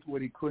father ate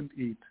what he couldn't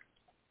eat,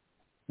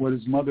 what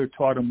his mother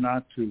taught him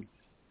not to.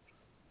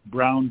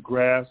 Brown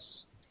grass,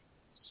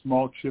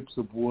 small chips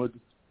of wood,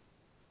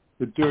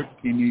 the dirt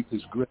beneath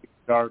his gray,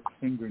 dark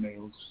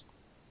fingernails.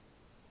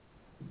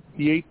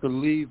 He ate the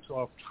leaves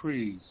off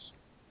trees.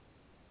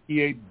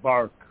 He ate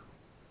bark.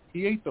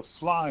 He ate the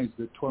flies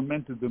that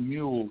tormented the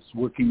mules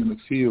working in the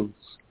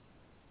fields.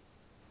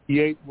 He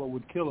ate what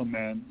would kill a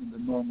man in the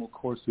normal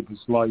course of his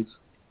life.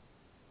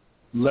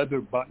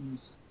 Leather buttons,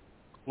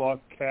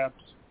 cloth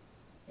caps,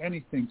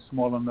 anything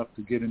small enough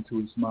to get into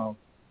his mouth.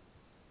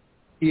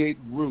 He ate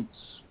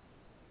roots.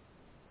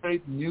 He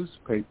ate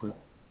newspaper.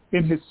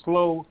 In his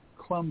slow,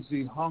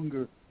 clumsy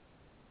hunger,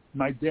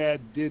 my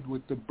dad did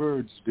what the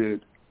birds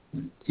did.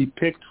 He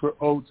picked for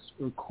oats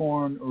or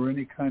corn or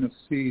any kind of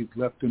seed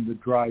left in the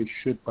dry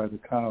shit by the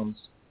cows.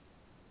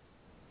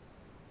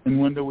 And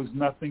when there was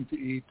nothing to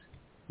eat,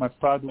 my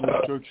father would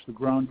search the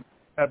ground for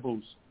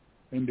pebbles,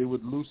 and they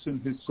would loosen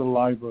his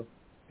saliva,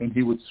 and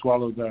he would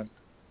swallow that.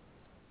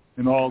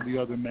 And all the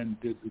other men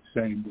did the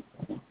same.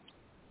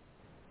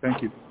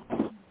 Thank you.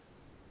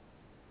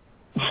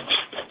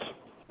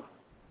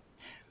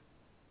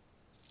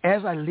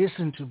 As I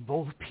listened to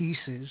both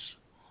pieces,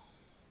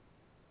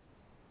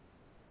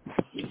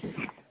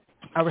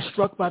 I was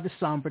struck by the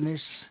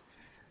somberness,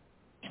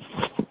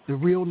 the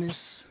realness.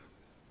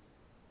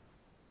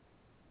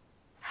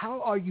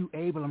 How are you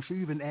able, I'm sure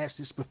you've been asked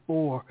this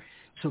before,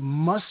 to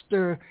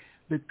muster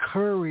the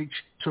courage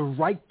to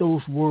write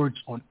those words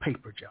on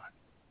paper,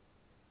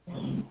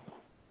 John,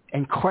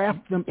 and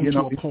craft them into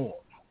a poem?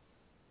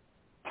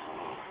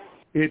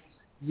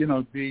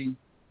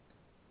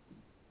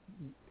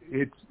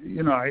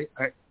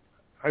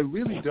 I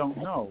really don't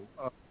know.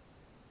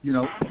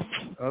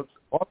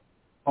 All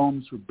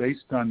poems were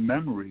based on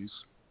memories.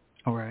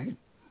 All right.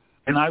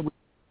 And I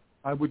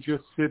would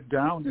just sit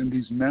down, and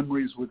these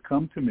memories would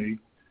come to me,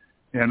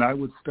 and I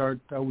would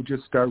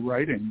just start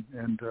writing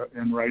and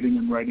writing.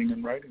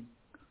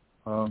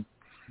 I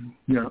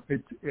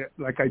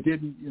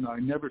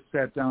never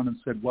sat down and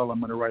said, well, I'm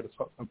going to write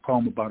a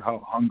poem about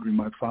how hungry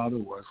my father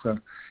was.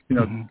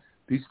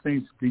 These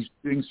things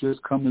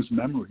just come as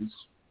memories.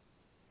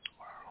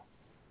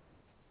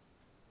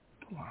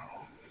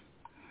 Wow.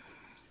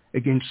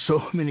 Again, so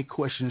many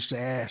questions to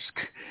ask.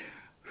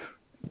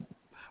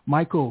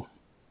 Michael,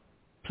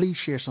 please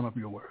share some of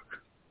your work.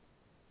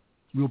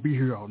 We'll be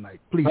here all night.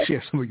 Please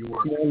share some of your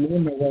work. Well, you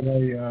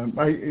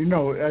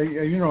know what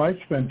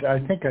I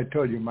think I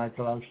told you,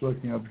 Michael, I was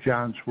looking up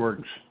John's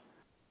works,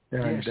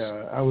 and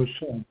yes. I was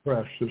so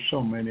impressed with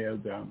so many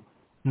of them.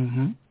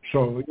 Mm-hmm.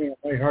 So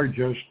my heart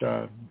just,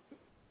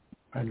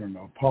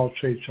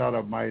 pulsates out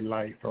of my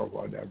life or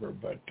whatever.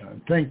 But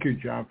thank you,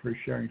 John, for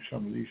sharing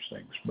some of these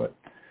things. But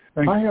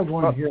I have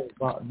one here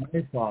about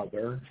my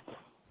father,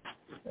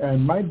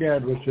 and my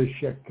dad was a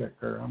shit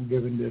kicker. I'm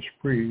giving this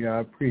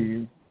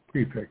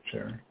prefix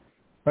there.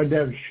 My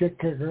dad was a shit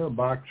kicker, a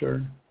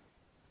boxer,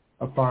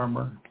 a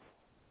farmer,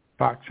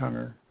 fox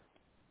hunter,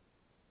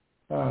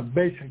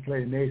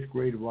 basically an 8th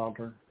grade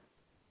welder,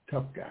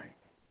 tough guy.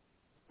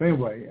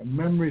 Anyway,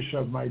 memories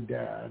of my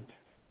dad.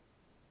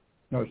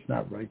 No, it's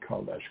not really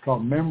called that. It's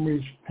called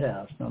Memories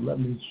Past. Now let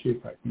me see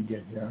if I can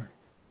get here.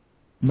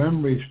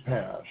 Memories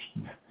Past.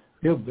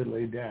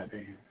 Hillbilly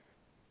Daddy.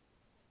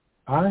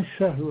 I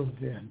settled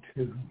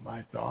into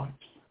my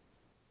thoughts,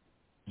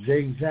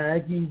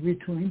 zigzagging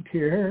between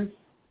tears,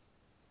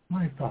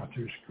 my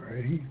father's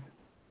grave,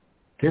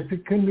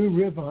 Tippecanoe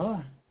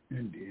River,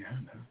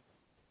 Indiana,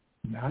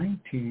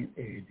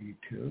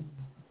 1982.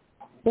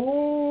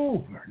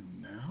 Over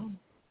now,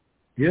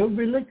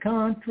 hillbilly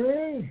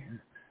country,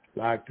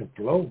 like to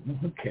float,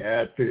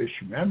 catfish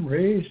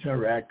memories,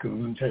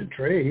 raccoons and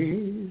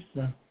trees,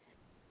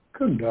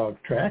 coon dog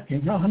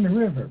tracking on the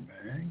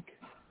riverbank,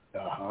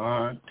 the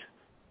hunt,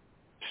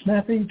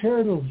 snapping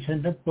turtles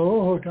in the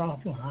boat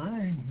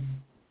offline,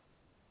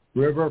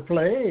 river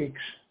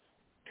flakes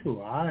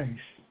to ice,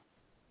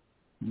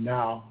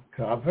 now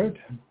covered,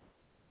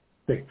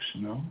 thick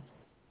snow.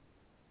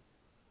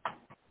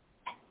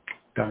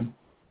 Done.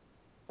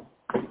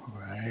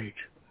 Right.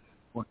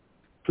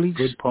 Please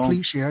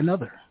share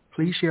another.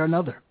 Please share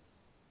another.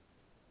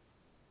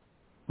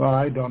 Well,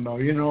 I don't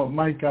know.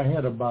 Mike, I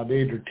had about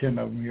 8 or 10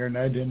 of them here, and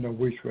I didn't know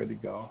which way to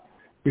go.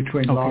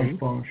 Between long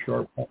poems,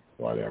 short poems,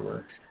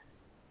 whatever.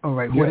 All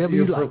right, whatever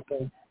you like.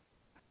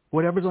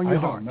 Whatever's on your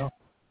heart. I don't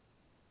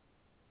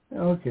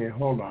know. Okay,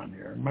 hold on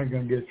here. Am I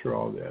going to get through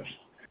all this?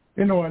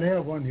 I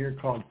have one here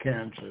called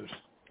Kansas.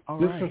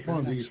 This is one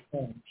of these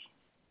poems.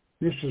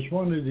 this is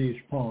one of these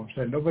poems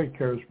that nobody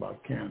cares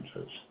about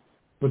Kansas.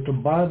 But the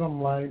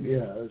bottom line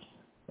is,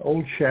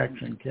 old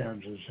shacks in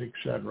Kansas,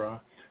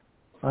 etc.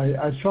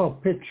 I saw a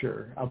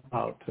picture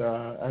about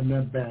an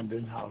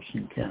abandoned house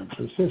in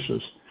Kansas. This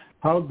is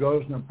how it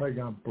goes, and I'm probably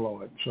going to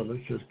blow it, so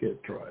let's just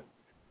get through it.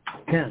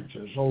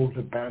 Kansas, old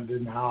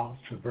abandoned house,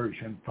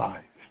 version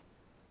 5.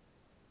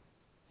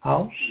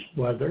 House,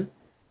 weathered,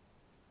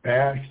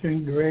 bashed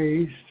and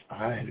gray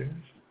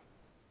spiders,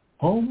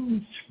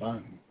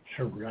 homespun,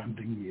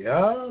 surrounding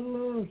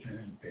yellows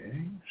and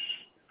pinks.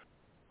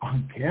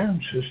 On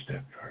Kansas,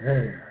 the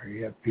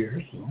prairie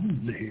appears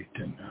lonely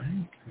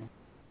tonight.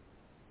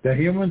 The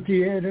human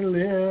theater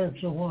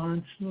lives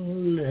once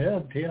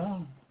lived here,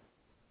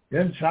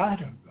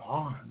 inside a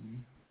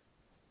gone,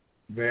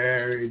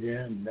 buried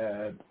in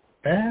that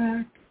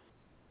back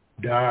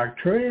dark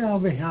trail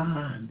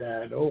behind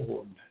that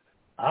old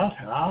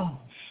outhouse.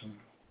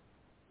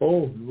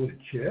 Old wood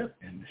chip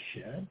in the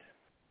shed,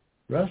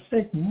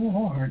 rustic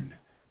morn,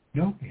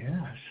 no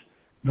gas,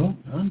 no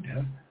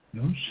thunder,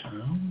 no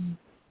sound.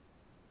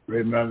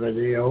 Remember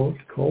the old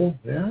coal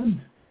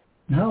bin,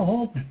 now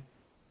open,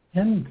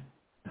 and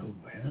no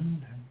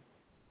wind.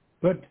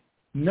 But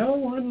no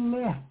one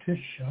left to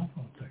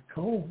shovel the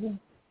coal.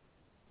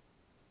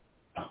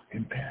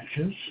 Pumpkin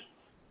patches,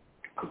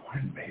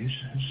 corn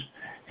mazes,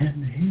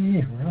 and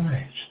hay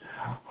rice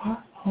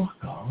are all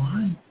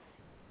gone.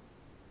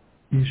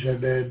 These are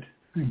dead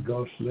and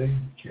ghostly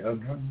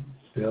children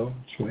still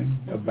swing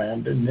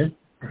abandoned in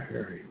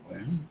prairie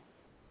wind.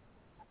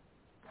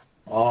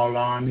 All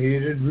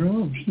unheated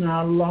rooms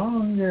no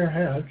longer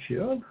have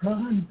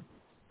children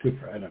to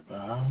fret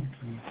about.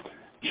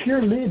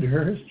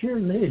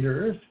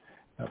 Cheerleaders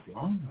have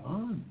long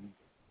gone,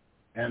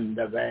 and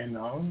the vain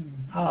old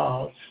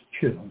house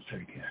chills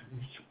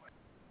again.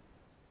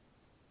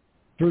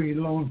 3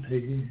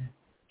 lonely,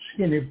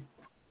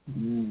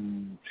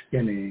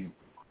 skinny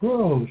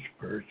crows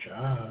perch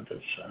out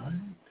of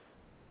sight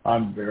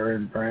on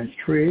barren branch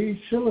trees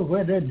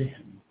silhouetted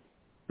in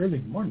early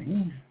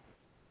morning.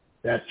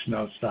 That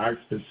snow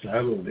starts to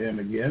settle in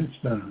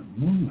against the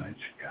moonlight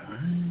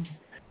sky.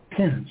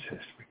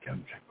 Kansas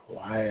becomes a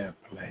quiet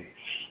place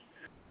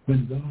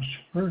when those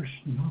first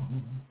snow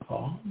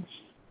falls.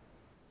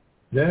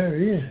 There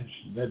is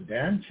the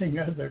dancing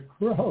of the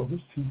crows,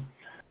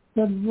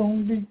 the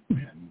lonely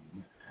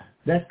wind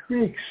that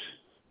creaks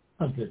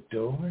of the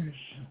doors,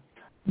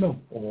 no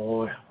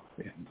oil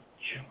in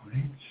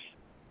joints.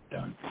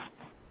 Done.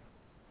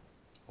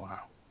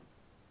 Wow.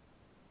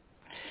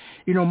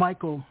 You know,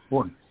 Michael,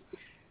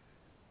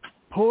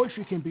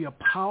 poetry can be a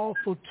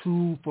powerful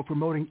tool for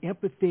promoting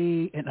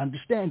empathy and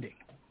understanding.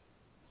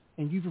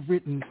 And you've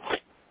written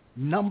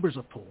numbers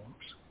of poems.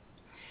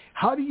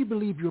 How do you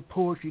believe your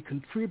poetry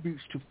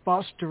contributes to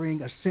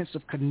fostering a sense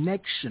of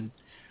connection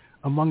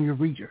among your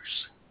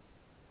readers?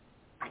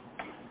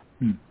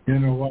 You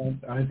know what?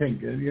 I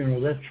think,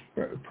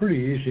 that's pretty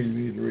easy to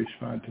me to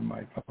respond to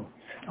my poem.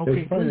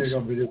 Okay, it's probably not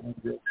going to be what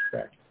you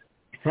expect.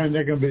 It's probably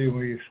not going to be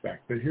what you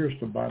expect, but here's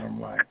the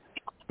bottom line.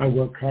 I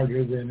work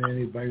harder than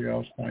anybody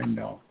else I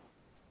know.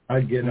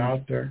 I get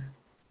out there.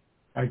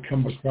 I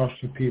come across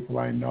the people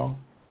I know.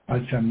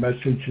 I send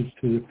messages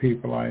to the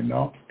people I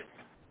know.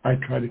 I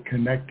try to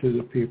connect to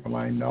the people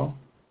I know.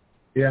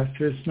 Yes,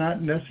 it's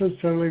not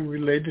necessarily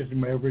related to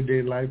my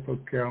everyday life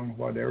with Carol and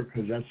whatever,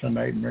 because that's a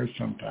nightmare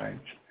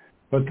sometimes.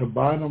 But the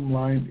bottom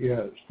line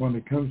is, when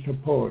it comes to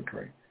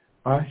poetry,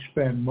 I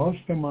spend most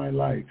of my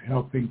life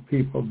helping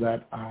people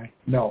that I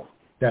know.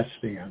 That's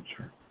the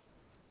answer.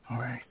 All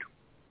right.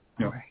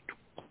 All right.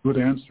 Good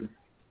answer.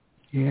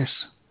 Yes.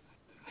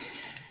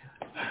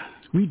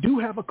 We do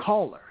have a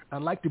caller.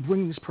 I'd like to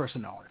bring this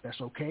person on, if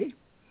that's okay.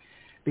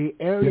 The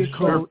area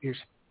code is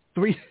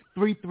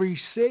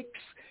 336.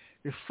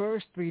 The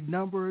first 3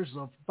 numbers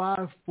of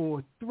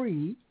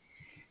 543.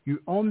 You're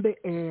on the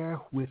air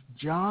with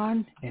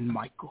John and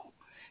Michael.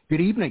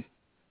 Good evening.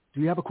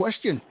 Do you have a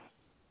question?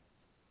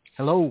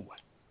 Hello.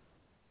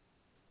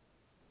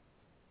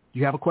 Do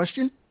you have a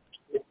question?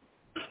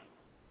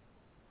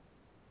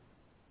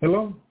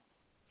 Hello?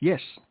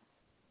 Yes.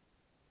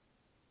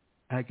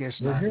 I guess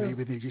not.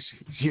 Maybe they're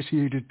just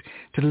here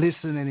to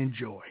listen and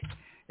enjoy.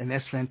 And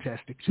that's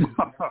fantastic, too.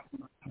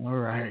 All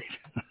right.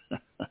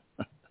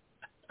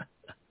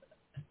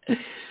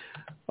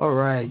 All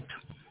right.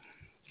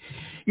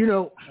 You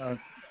know,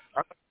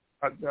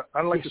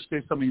 I'd like to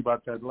say something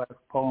about that last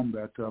poem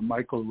that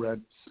Michael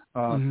read.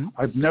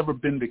 I've never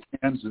been to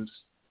Kansas,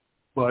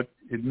 but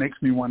it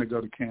makes me want to go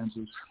to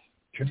Kansas.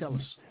 Tell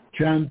us.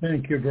 John,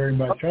 thank you very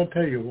much. I'll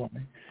tell you why.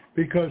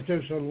 Because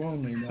there's a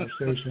loneliness,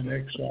 there's an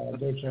exile,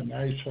 there's an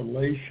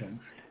isolation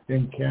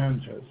in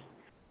Kansas.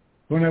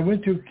 When I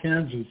went to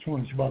Kansas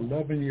when I was about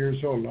 11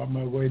 years old, on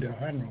my way to,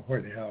 I don't know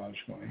where the hell I was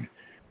going.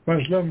 When I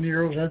was 11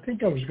 years old, I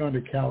think I was going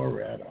to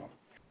Colorado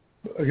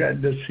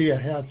to see a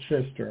half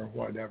sister or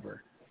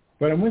whatever.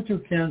 But I went to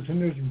Kansas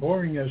and it was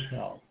boring as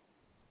hell.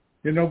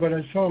 But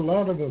I saw a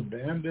lot of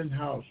abandoned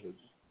houses.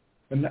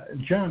 And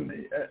John,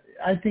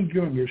 I think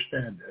you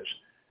understand this.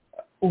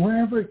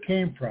 Wherever it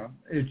came from,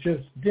 it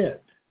just did.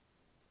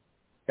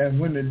 And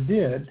when it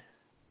did,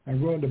 I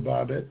wrote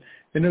about it.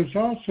 And it was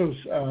also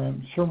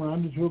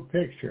surrounded with a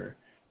picture.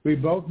 We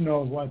both know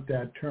what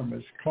that term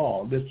is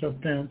called. It's a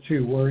fancy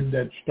word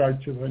that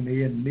starts with an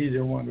E, and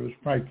neither one of us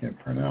probably can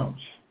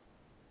pronounce.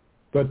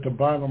 But the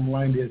bottom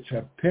line is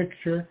a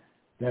picture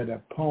that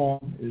a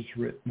poem is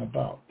written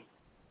about.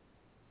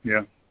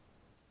 Yeah.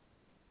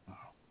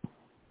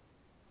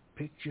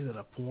 Picture that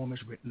a poem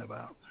is written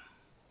about.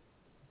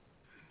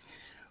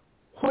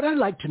 What I'd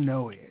like to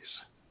know is,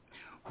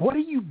 what are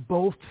you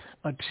both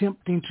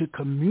attempting to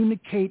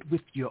communicate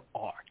with your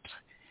art?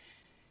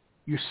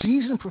 You're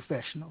seasoned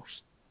professionals.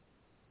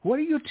 What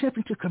are you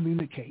attempting to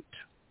communicate?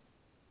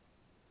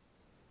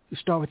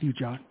 Let's start with you,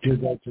 John.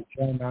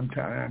 John, I'm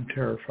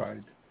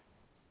terrified.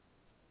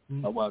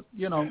 Well,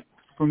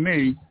 for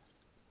me,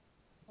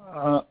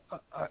 I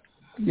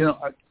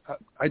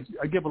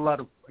give a lot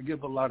of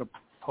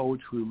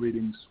poetry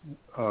readings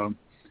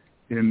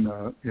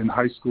in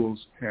high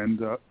schools,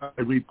 and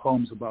I read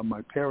poems about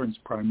my parents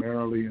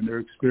primarily and their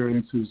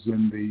experiences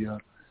in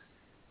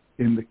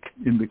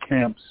the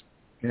camps,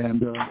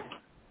 and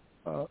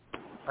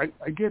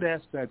I get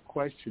asked that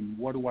question: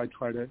 what am I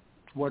trying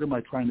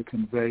to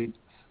convey?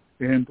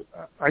 And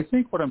I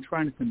think what I'm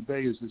trying to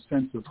convey is a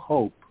sense of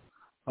hope.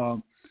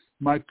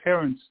 My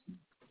parents,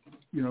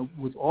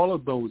 with all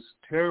of those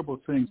terrible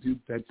things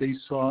that they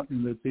saw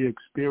and that they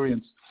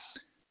experienced,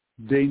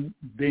 they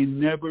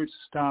never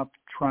stopped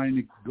trying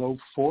to go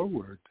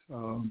forward,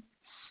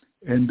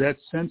 and that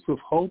sense of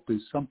hope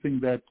is something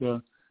that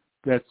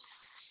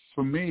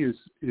for me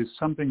is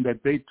something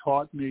that they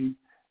taught me,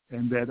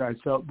 and that I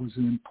felt was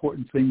an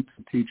important thing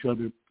to teach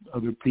other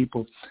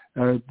people.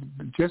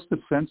 Just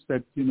the sense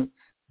that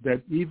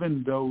that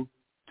even though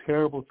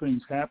terrible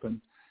things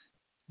happen,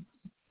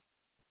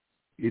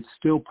 it's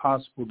still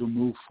possible to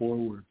move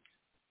forward.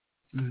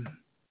 Mm.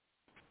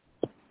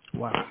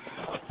 Wow.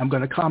 I'm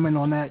going to comment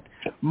on that.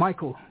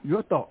 Michael,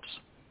 your thoughts.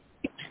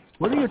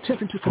 What are you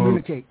attempting to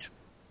communicate?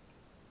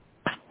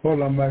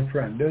 Hold on, my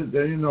friend.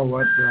 You know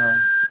what?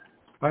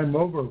 I'm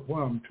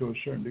overwhelmed to a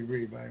certain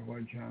degree by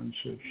what John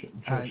said.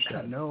 I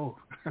know.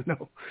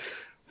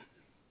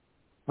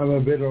 I'm a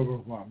bit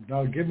overwhelmed.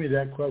 Now, give me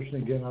that question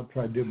again. I'll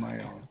try to do my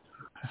own.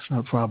 That's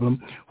no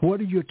problem. What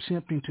are you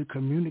attempting to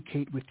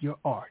communicate with your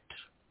art?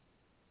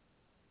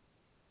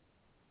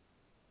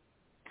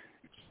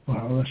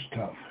 Well, that's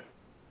tough.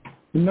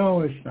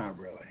 No, it's not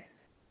really.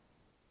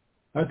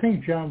 I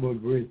think John will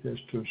agree with this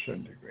to a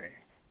certain degree.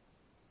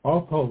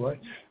 All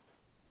poets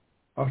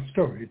are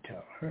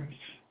storytellers.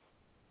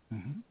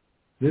 Mm-hmm.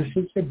 This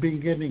is the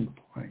beginning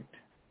point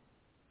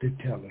to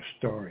tell a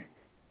story.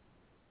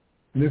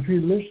 And if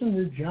you listen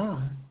to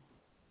John,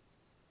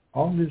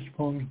 all his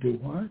poems do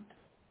what?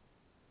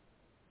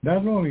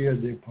 Not only are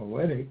they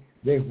poetic,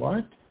 they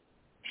what?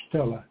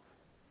 Tell a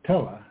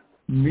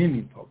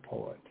meaningful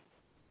poem.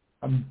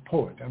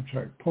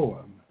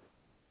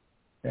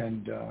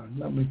 And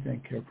let me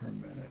think here for a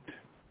minute.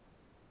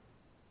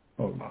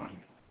 Hold on.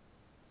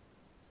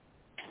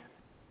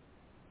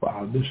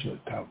 Wow, this is a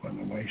tough one.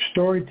 Anyway,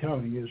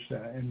 storytelling is,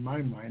 in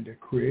my mind, a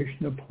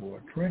creation of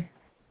poetry.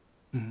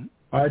 Mm-hmm.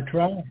 I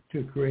try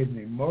to create an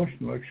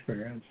emotional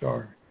experience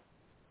or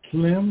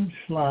slim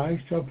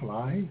slice of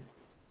life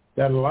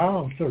that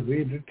allows the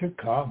reader to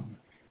come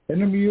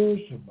and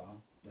amuse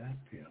about that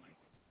feeling.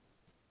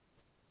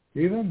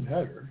 Even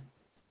better,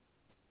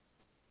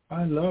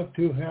 I love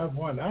to have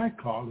what I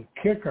call a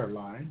kicker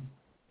line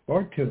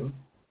or two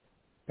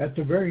at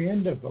the very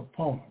end of a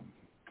poem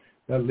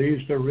that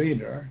leaves the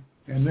reader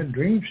in a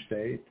dream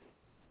state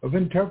of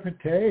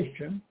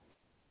interpretation,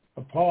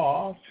 a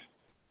pause,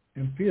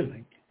 and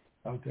feeling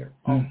of their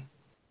own.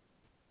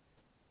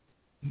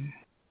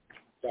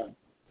 Done.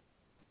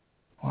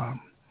 Wow.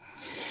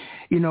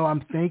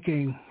 I'm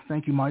thinking,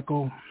 thank you,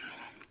 Michael,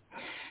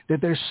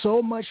 that there's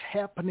so much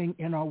happening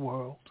in our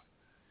world.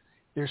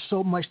 There's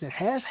so much that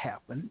has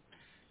happened,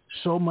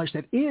 so much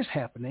that is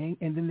happening,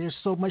 and then there's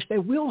so much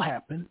that will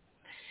happen.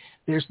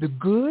 There's the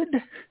good,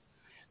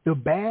 the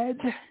bad,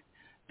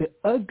 the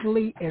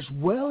ugly, as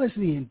well as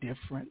the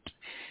indifferent.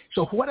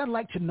 So what I'd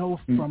like to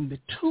know from the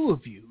two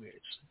of you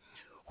is,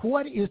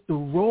 what is the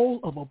role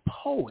of a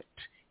poet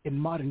in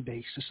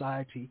modern-day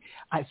society?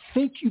 I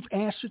think you've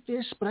answered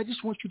this, but I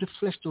just want you to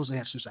flesh those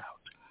answers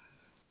out.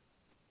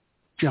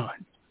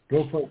 John.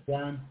 Go for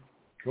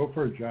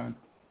it, John.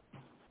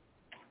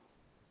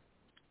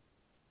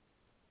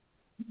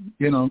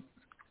 The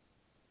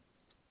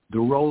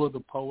role of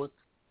the poet,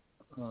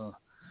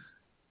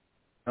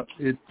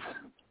 it's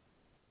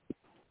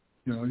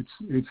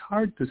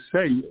hard to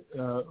say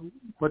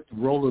what the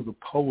role of the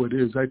poet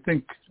is. I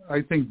think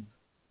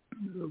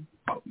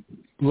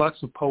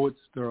lots of poets.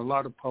 There are a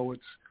lot of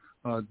poets.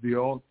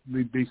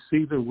 They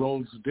see their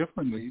roles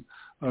differently.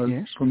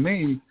 Yes. For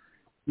me,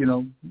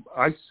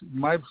 my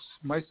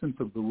sense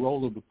of the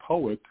role of the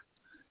poet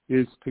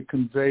is to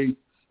convey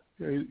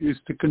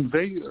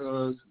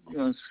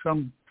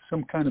some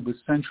kind of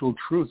essential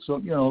truth. So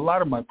a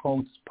lot of my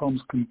poems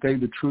convey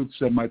the truths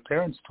that my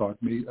parents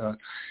taught me,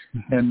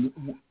 and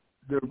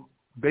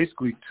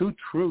basically two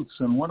truths,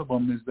 and one of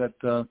them is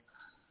that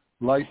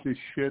life is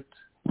shit.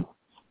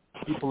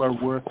 People are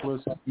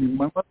worthless. I mean,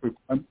 my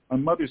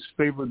mother's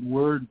favorite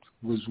word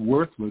was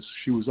worthless.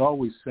 She was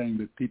always saying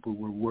that people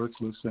were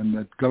worthless and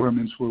that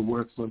governments were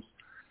worthless,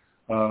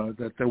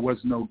 that there was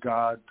no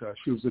God.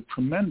 She was a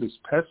tremendous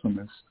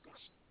pessimist.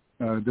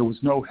 There was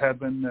no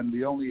heaven, and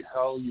the only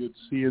hell you'd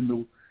see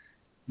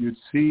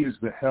is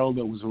the hell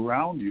that was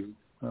around you.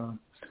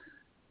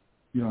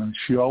 And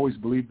she always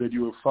believed that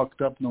you were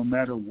fucked up no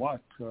matter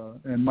what.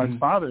 And my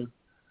father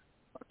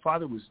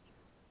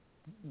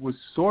was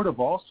sort of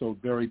also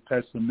very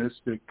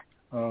pessimistic.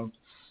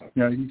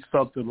 He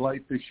felt that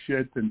life is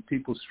shit and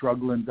people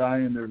struggle and die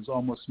and there's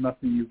almost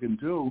nothing you can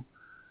do,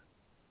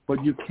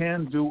 but you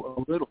can do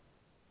a little.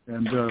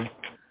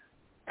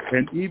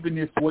 And even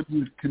if what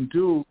you can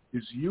do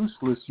is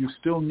useless, you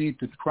still need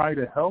to try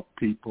to help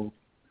people.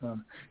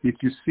 If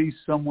you see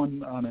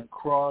someone on a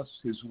cross,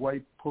 his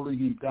wife pulling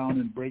him down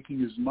and breaking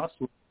his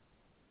muscle,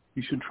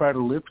 you should try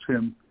to lift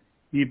him,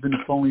 even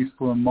if only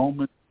for a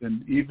moment,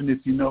 and even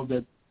if you know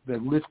that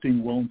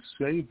lifting won't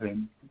save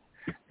him.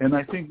 And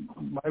I think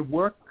my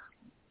work,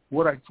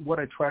 what I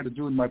try to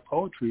do in my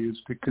poetry is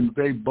to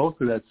convey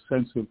both of that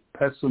sense of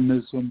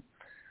pessimism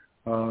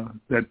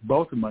that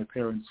both of my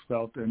parents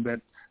felt, and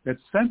that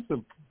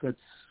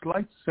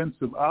slight sense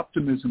of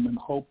optimism and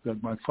hope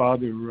that my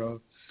father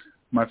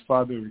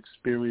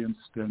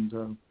experienced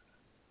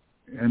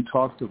and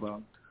talked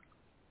about.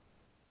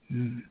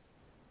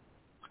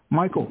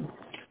 Michael.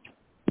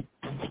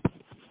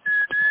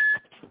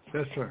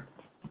 Yes, sir.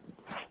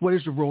 What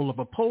is the role of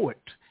a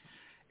poet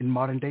in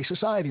modern day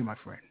society, my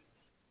friend?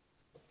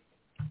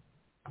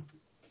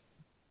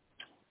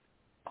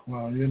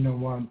 Well, you know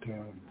what?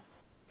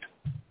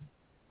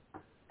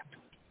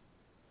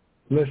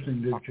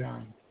 Listening to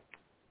John,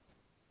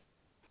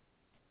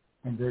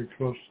 I'm very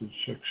close to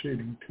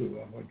succeeding to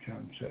what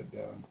John said.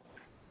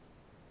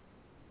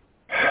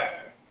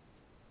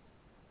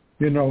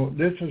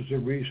 This is the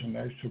reason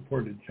I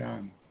supported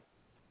John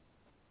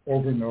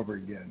over and over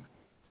again.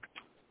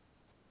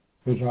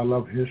 Because I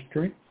love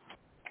history.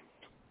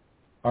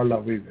 I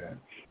love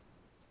events.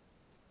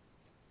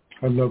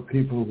 I love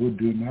people who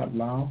do not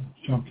allow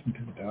something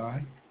to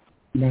die.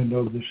 And I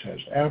know this has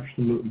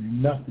absolutely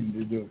nothing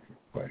to do with your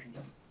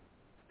question.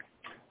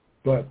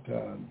 But,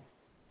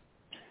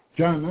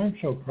 John, I'm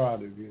so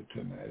proud of you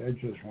tonight. I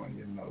just want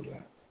you to know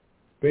that.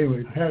 But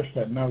anyway, past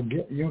that. Now,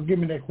 give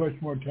me that question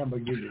more time. I'll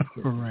give you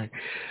a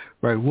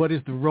Right. What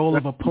is the role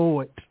of a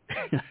poet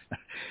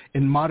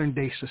in modern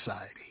day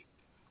society?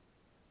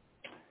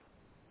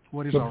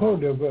 What is the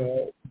point of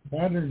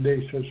modern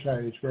day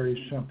society is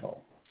very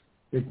simple.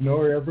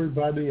 Ignore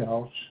everybody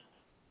else.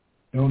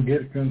 Don't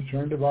get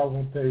concerned about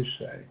what they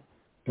say.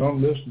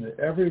 Don't listen to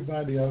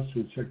everybody else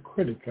who's a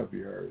critic of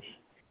yours.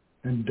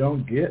 And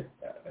don't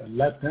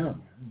let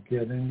them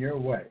get in your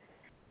way.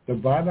 The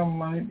bottom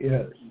line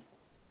is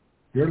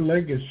your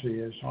legacy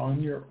is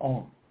on your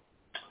own.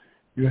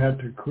 You have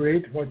to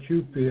create what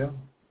you feel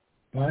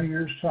by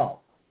yourself.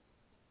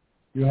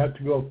 You have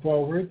to go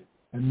forward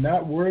and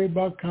not worry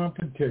about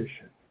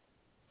competition,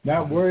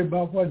 not worry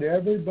about what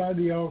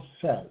everybody else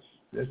says.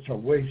 It's a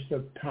waste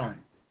of time.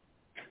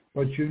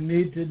 What you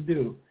need to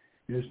do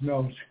is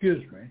know,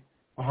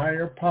 a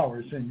higher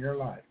powers in your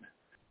life.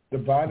 The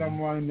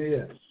bottom line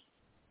is,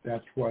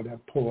 that's what a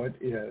poet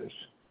is.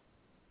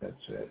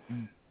 That's it.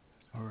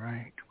 All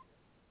right.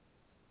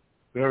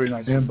 Very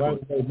nice. And by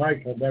the way,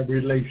 Michael, that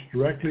relates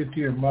directly to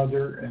your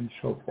mother and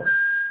so forth.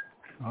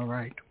 All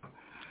right.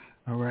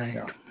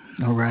 Yeah.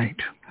 All right.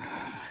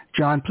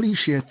 John, please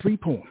share 3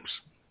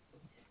 poems.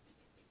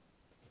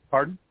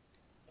 Pardon?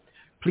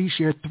 Please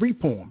share 3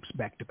 poems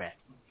back to back.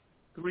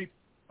 3?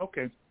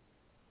 Okay.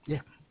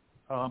 Yeah.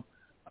 I'm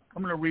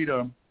going to read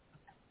a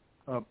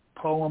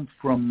poem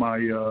from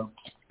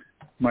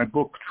my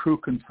book True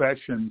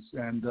Confessions,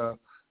 and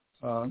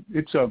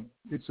it's a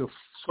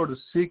sort of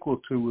sequel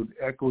to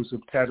Echoes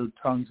of Tattered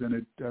Tongues, and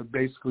it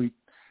basically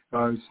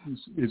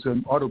is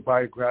an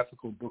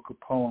autobiographical book of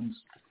poems.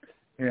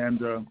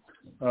 And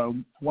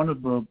one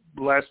of the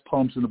last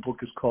poems in the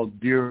book is called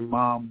Dear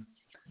Mom,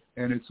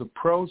 and it's a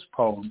prose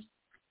poem.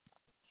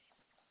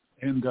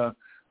 And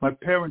my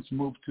parents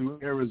moved to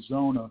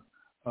Arizona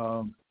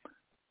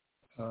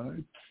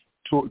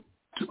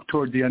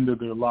toward the end of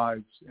their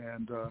lives,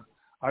 and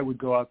I would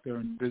go out there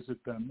and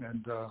visit them.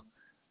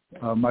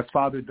 And my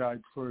father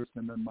died first,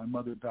 and then my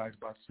mother died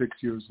about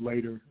 6 years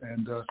later.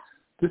 And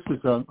this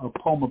is a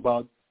poem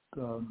about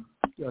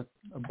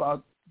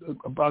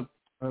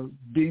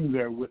being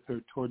there with her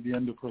toward the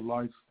end of her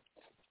life.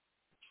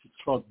 It's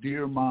called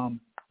Dear Mom.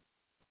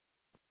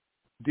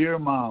 Dear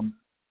Mom,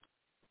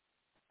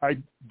 I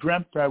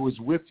dreamt I was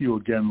with you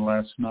again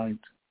last night.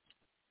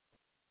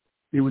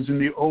 It was in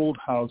the old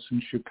house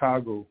in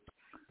Chicago,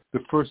 the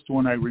first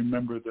one I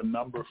remember the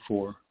number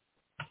for.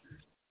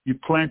 You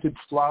planted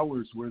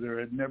flowers where there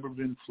had never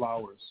been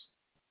flowers.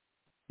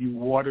 You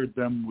watered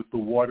them with the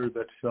water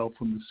that fell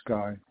from the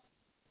sky.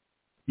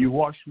 You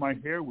washed my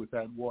hair with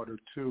that water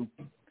too.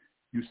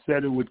 You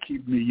said it would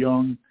keep me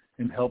young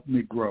and help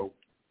me grow.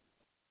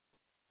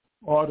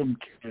 Autumn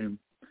came,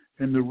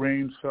 and the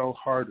rain fell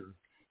harder,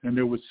 and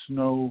there was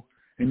snow,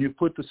 and you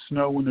put the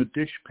snow in a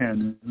dishpan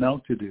and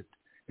melted it,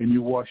 and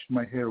you washed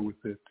my hair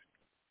with it.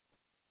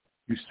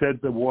 You said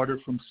the water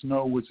from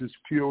snow was as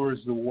pure as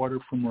the water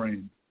from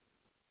rain.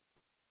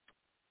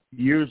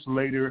 Years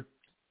later,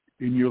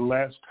 in your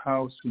last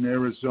house in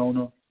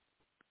Arizona,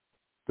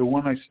 the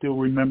one I still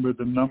remember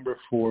the number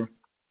for,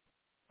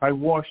 I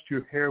washed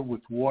your hair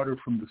with water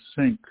from the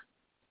sink.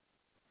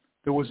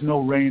 There was no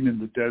rain in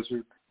the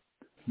desert,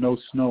 no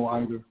snow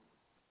either.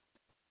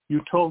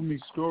 You told me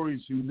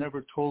stories you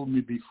never told me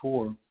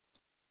before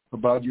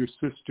about your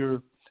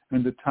sister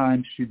and the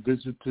time she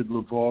visited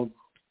Lvov,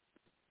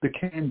 the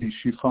candy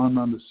she found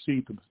on the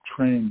seat of the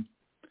train.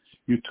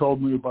 You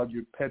told me about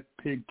your pet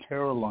pig,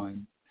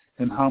 Caroline,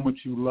 and how much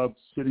you loved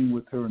sitting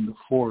with her in the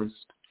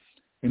forest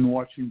and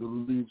watching the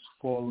leaves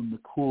fall in the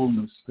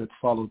coolness that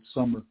followed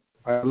summer.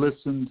 I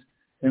listened,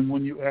 and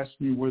when you asked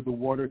me where the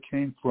water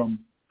came from,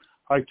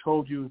 I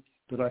told you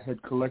that I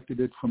had collected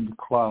it from the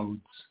clouds.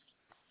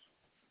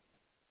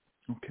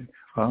 Okay,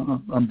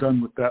 I'm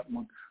done with that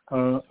one.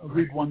 I'll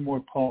read one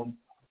more poem,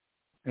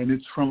 and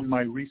it's from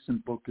my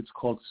recent book. It's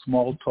called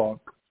Small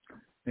Talk,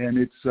 and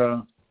it's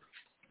a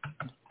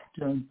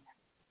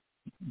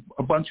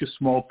bunch of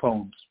small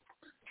poems.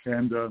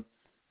 And the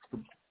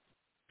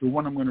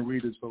one I'm going to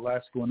read is the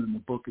last one in the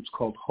book. It's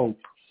called Hope.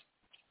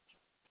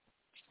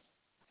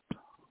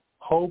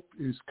 Hope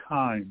is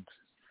kind.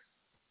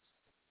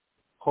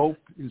 Hope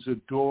is a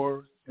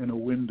door and a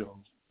window.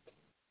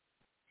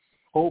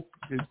 Hope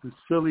is the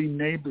silly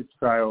neighbor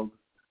child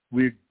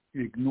we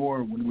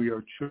ignore when we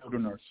are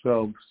children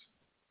ourselves.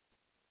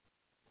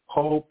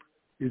 Hope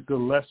is the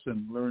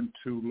lesson learned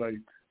too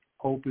late.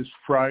 Hope is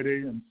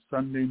Friday and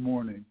Sunday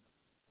morning.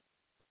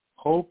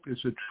 Hope is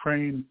a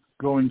train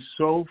going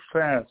so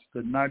fast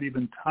that not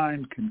even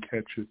time can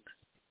catch it.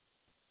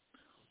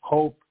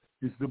 Hope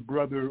is the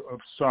brother of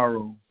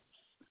sorrow,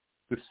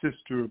 the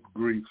sister of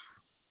grief.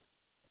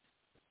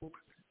 Hope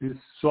is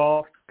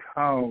soft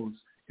cows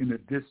in a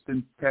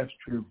distant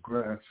pasture of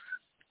grass.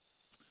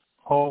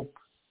 Hope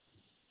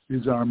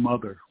is our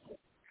mother.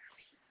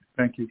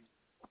 Thank you.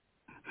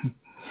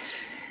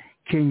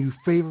 Can you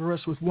favor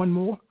us with one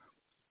more?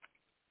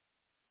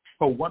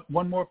 Oh,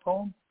 one more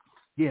poem?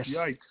 Yes.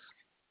 Yikes.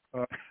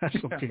 That's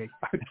okay.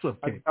 That's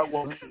okay.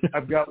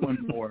 I've got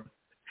one more.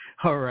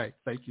 All right.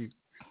 Thank you.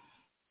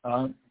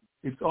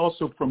 It's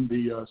also from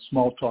the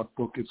Small Talk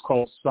book. It's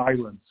called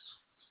Silence.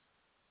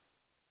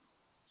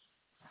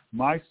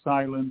 My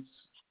silence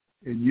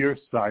and your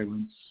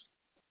silence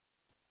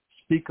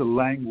speak a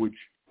language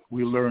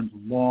we learned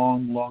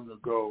long, long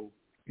ago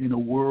in a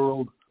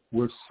world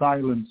where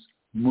silence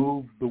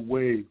moved the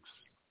waves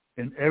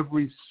and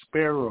every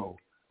sparrow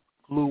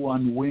flew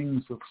on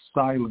wings of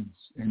silence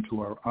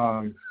into our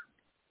eyes.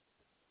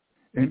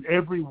 And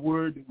every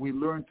word we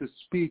learn to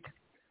speak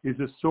is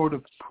a sort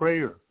of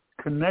prayer,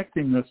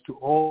 connecting us to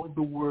all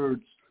the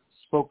words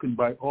spoken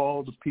by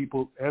all the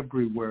people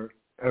everywhere,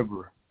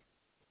 ever.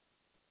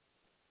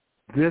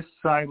 This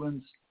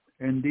silence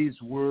and these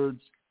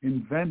words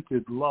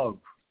invented love.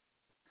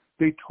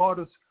 They taught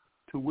us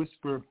to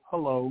whisper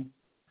hello,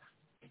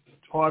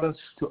 taught us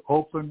to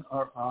open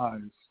our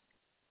eyes,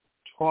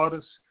 taught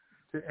us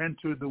to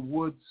enter the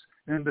woods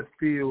and the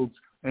fields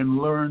and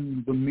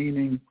learn the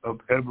meaning of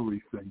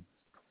everything.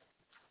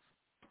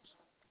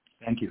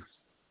 Thank you.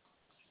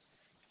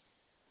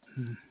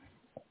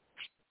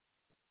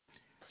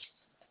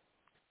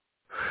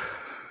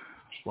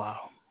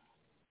 Wow.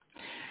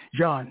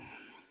 John.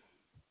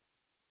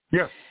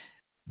 Yes.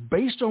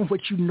 Based on what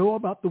you know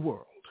about the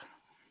world,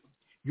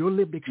 your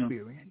lived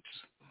experience,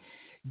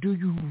 do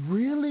you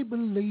really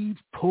believe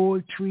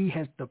poetry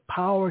has the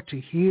power to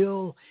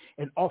heal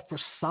and offer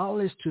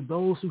solace to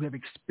those who have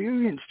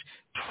experienced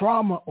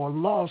trauma or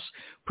loss,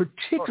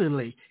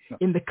 particularly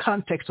in the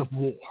context of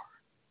war?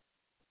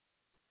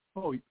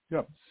 Oh,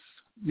 yeah.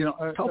 You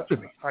know, talk to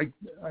me.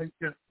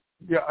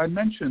 I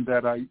mentioned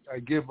that I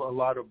give a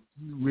lot of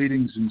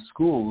readings in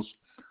schools.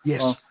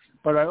 Yes.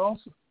 But I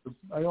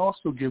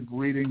also give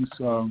readings,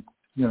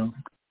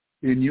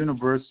 in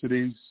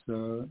universities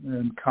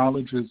and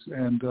colleges,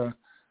 and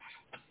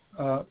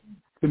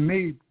to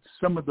me,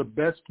 some of the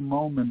best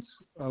moments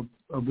of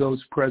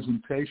those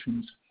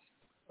presentations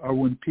are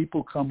when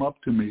people come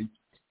up to me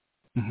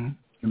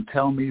and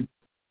tell me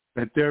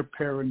that their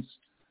parents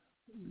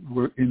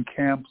were in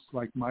camps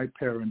like my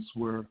parents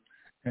were,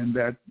 and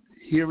that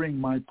hearing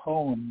my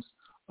poems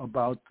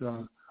about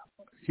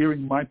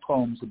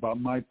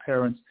my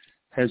parents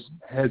has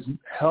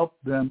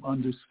helped them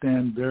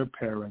understand their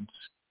parents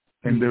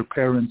and their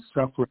parents'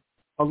 suffering.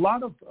 A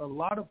lot of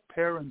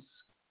parents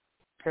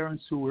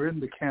who were in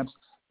the camps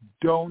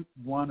don't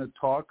want to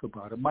talk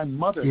about it. My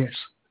mother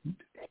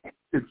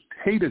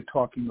hated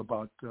talking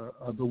about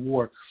the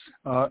war,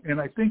 and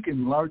I think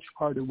in large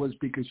part it was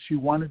because she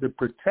wanted to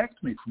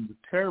protect me from the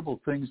terrible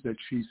things that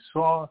she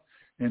saw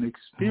and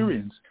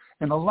experienced.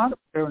 And a lot of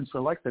parents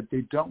are like that.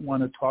 They don't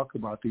want to talk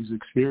about these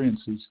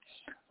experiences.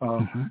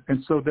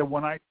 And so that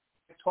when I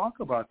talk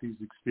about these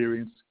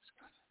experiences,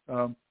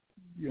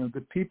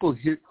 the people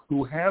here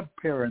who have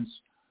parents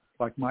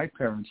like my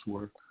parents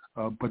were,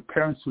 but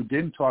parents who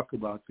didn't talk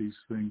about these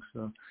things,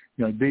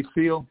 they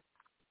feel,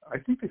 I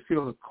think they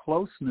feel a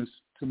closeness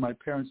to my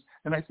parents,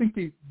 and I think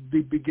they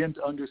begin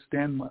to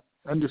understand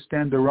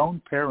their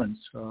own parents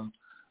from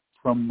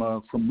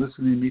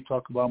listening to me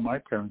talk about my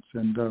parents.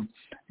 And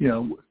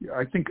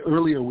I think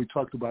earlier we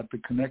talked about the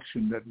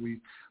connection that we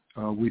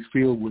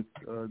feel with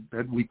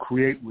that we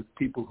create with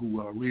people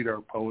who read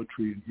our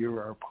poetry and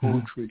hear our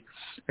poetry,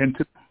 and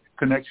that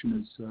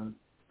connection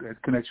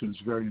is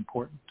very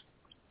important.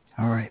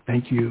 All right,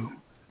 thank you,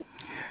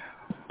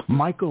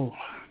 Michael.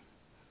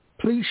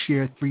 Please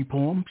share 3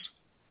 poems.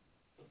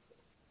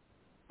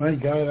 My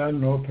God, I don't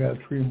know if I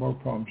had 3 more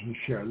poems to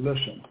share.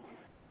 Listen,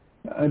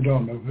 I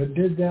don't know if I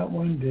did that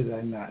one, did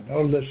I not?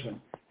 Oh,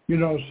 listen,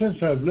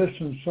 since I've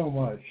listened so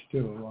much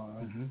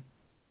to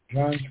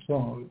John's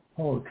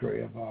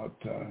poetry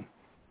about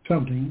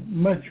something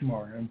much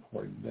more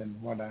important than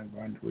what I'm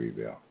going to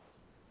reveal.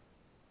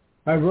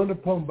 I wrote a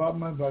poem about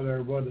my mother. I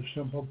wrote a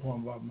simple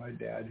poem about my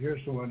dad.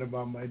 Here's the one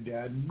about my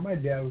dad. My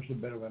dad was a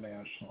bit of an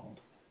asshole.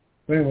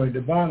 But anyway,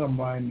 the bottom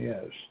line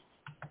is,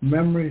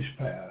 memories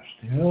past,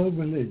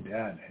 hillbilly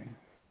daddy.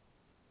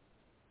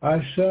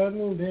 I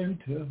settled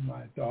into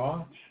my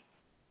thoughts,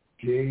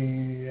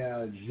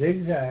 zigzagging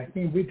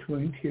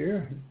between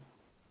tears.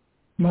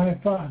 My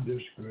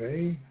father's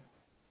grave,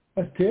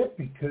 a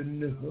tippy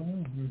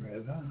canoe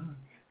river,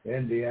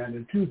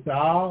 Indiana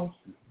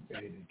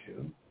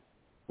 2082.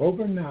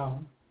 Over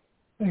now,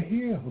 a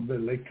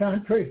hillbilly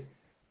country,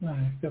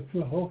 like the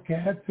flow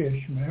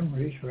catfish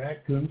memories,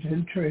 raccoons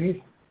and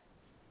trees,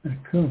 the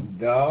coon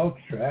dogs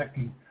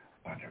tracking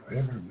on the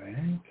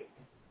riverbank,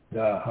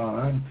 the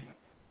hunt,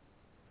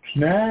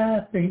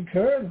 snapping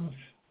turtles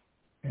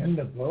in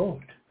the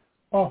boat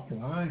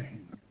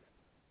offline,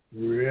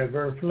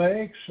 river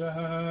flakes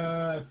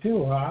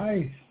to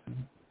ice,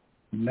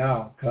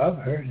 now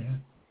covered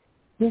in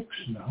thick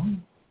snow.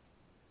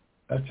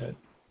 That's it.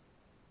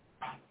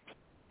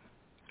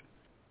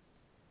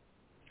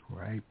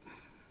 Right.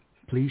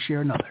 Please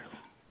share another.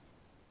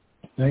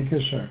 Thank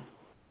you, sir.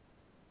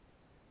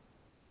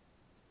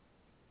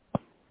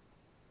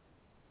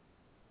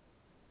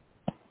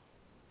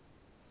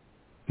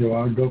 Do you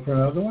want to go for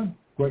another one?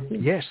 Quickie?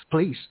 Yes,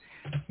 please.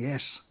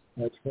 Yes.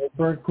 Let's go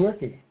for a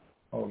quickie.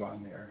 Hold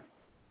on there.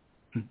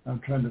 I'm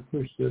trying to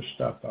push this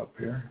stuff up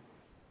here.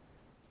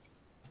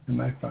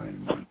 And I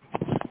find one.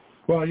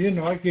 Well,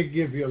 I could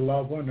give you a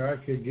love one or I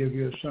could give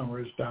you a Summer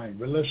is Dying,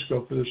 but let's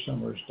go for the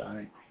Summer is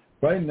Dying.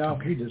 Right now,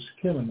 he is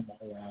killing my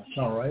ass,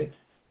 all right,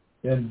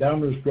 in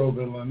Downers Grove,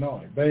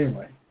 Illinois. But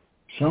anyway,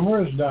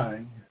 Summer is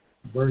Dying,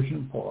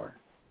 version 4.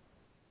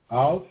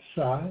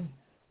 Outside,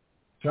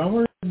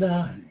 summer is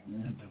dying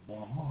in the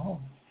wall,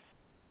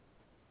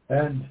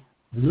 and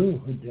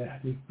blue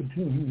daddy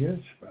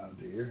petunias found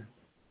here.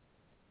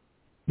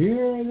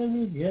 Here in the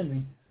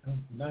beginning of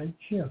night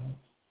chills,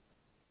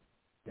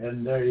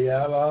 in their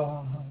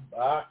yellow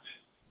box,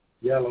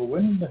 yellow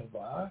window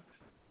box,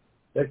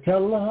 they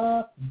cuddle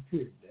up and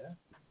fear death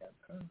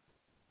together.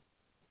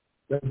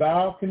 The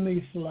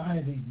balcony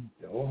sliding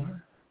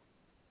door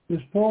is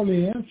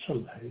poorly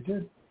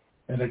insulated,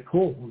 and a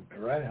cold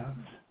draft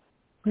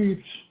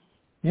creeps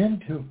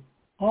into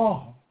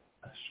all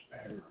the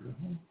spare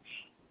rooms.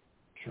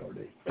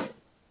 Shorty.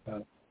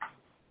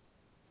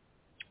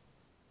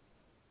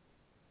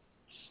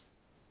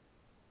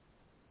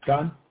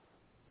 Done?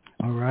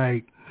 All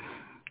right.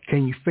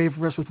 Can you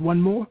favor us with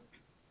one more?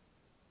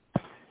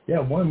 Yeah,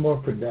 one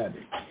more for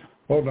Daddy.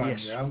 Hold on Yes.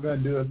 here. I'm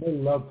going to do a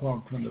little love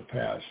poem from the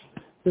past.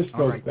 This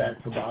goes right.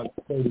 back about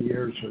 30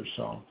 years or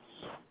so.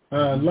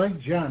 Like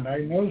John, I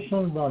know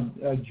something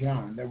about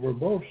John, that we're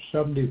both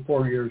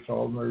 74 years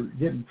old. We're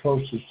getting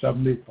close to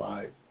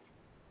 75.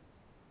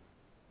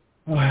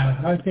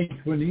 I think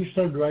when he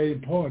started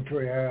writing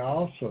poetry, I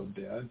also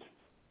did.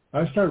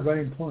 I started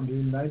writing poetry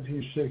in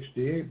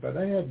 1968, but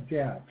I had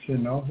gaps,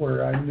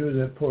 where I knew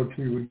that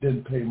poetry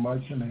didn't pay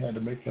much and I had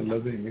to make a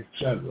living,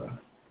 etc.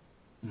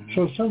 Mm-hmm.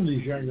 So some of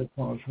these younger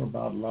poems were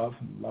about love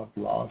and love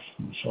lost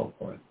and so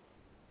forth.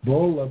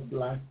 Bowl of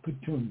Black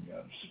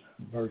Petunias,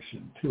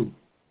 version 2.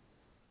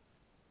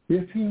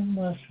 If you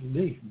must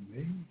leave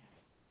me,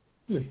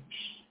 please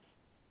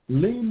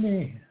leave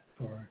me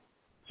for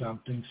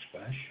something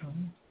special,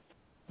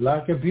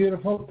 like a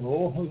beautiful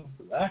bowl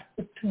of black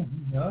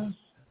petunias.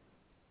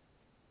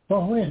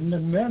 For when the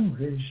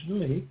memories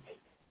leak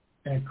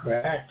and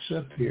cracks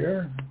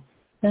appear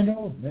and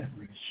old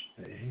memories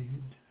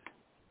fade,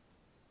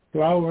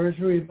 flowers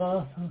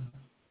rebuff,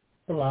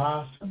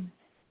 blossom,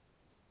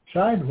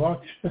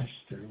 sidewalks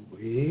fester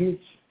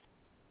weeds,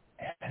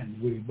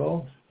 and we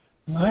both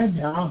lie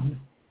down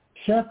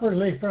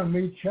separately from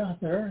each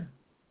other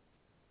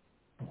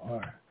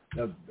for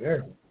the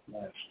very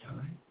last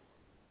time.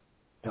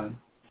 Done.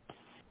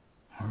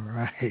 All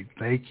right.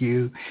 Thank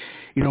you.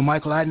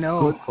 Michael, I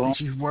know that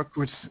you've worked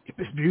with,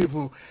 it's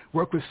beautiful,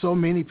 worked with so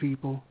many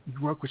people.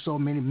 You've worked with so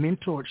many,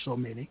 mentored so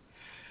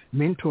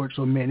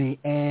many,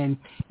 and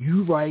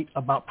you write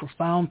about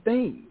profound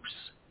themes.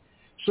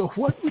 So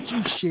what would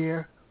you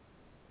share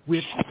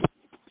with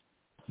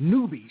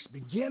newbies,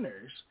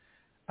 beginners,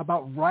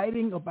 about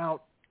writing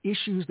about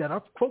issues that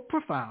are, quote,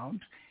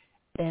 profound,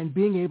 and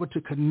being able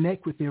to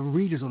connect with their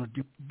readers on a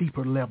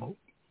deeper level?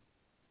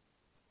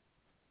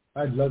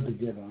 I'd love to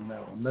get on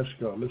that one. Let's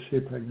go. Let's see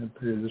if I can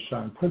figure this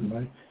out. Put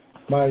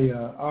my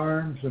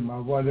arms and my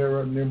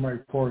whatever near my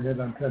forehead.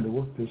 I'm trying to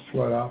work this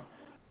sweat off.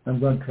 I'm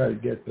going to try to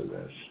get to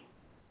this.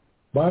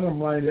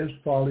 Bottom line is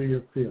follow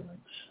your feelings.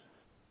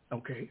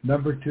 Okay.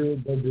 Number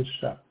 2, they're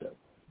deceptive.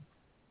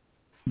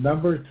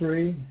 Number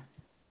 3,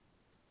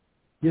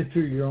 get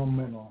through your own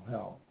mental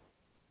hell.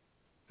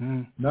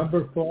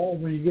 Number 4,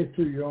 when you get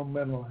through your own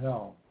mental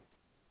hell,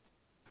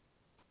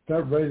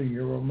 start writing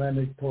your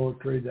romantic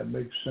poetry that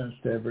makes sense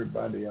to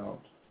everybody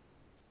else.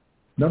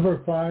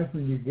 Number 5,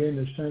 when you gain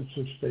a sense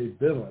of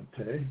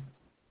stability,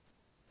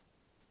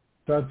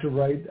 start to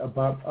write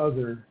about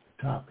other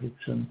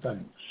topics and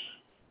things.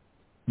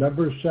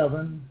 Number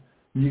 7,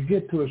 when you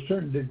get to a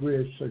certain degree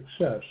of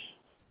success,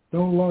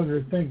 no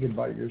longer think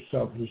about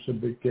yourself as a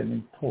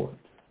beginning poet.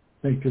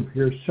 Think of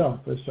yourself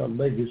as a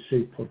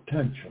legacy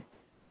potential.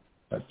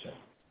 That's it.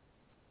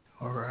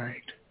 All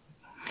right.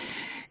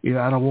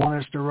 I don't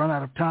want us to run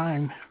out of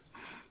time.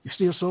 There's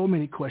still so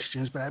many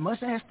questions, but I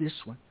must ask this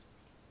one.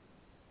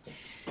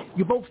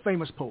 You're both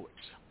famous poets,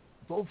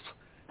 both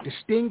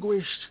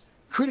distinguished,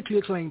 critically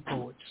acclaimed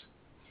poets,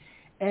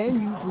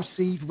 and you've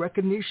received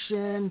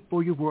recognition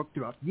for your work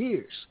throughout the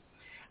years.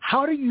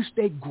 How do you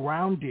stay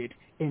grounded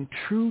and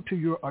true to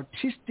your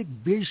artistic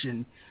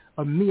vision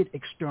amid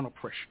external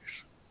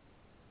pressures?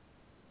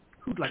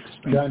 Who'd like to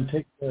start? John,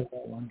 take care of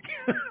that one.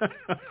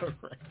 All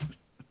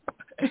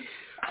right.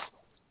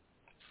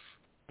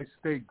 I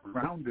stay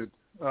grounded.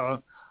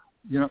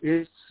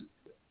 It's.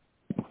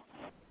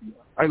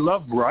 I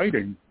love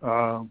writing.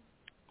 I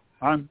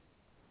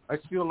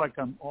feel like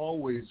I'm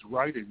always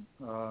writing.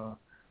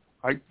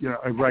 I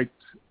write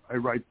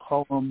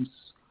poems.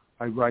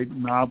 I write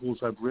novels.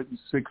 I've written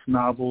 6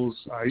 novels.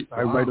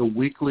 I write a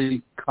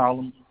weekly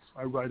column.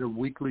 I write a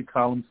weekly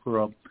column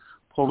for a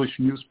Polish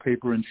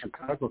newspaper in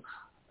Chicago.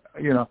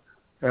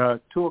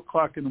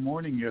 2:00 in the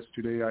morning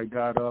yesterday, I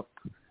got up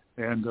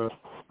and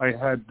I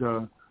had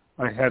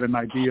an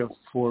idea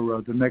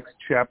for the next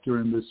chapter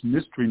in this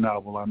mystery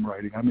novel I'm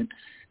writing. I mean,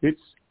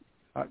 it's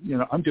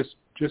I'm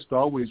just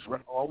always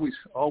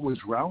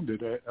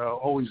rounded,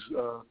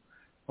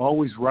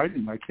 always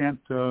writing. I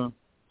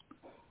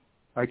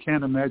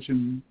can't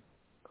imagine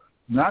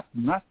not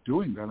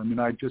doing that. I mean,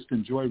 I just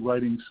enjoy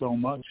writing so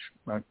much.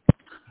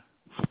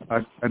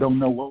 I don't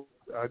know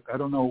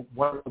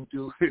what I'll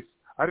do.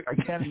 I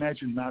can't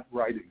imagine not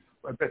writing.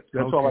 That's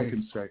okay. All I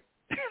can say.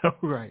 All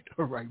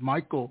right.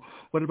 Michael,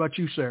 what about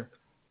you, sir?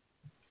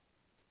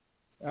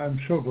 I'm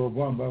so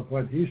overwhelmed by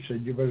what he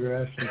said. You better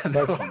ask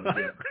the question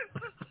again.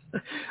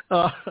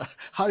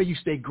 How do you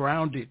stay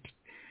grounded,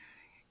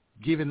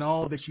 given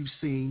all that you've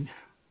seen,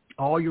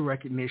 all your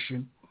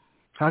recognition?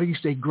 How do you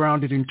stay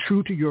grounded and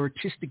true to your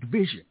artistic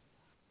vision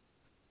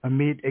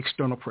amid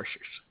external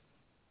pressures?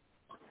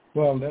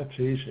 Well, that's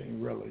easy,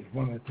 really,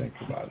 when I think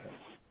about it.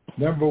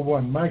 Number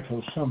 1,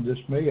 Michael, some of this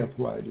may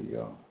apply to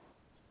you.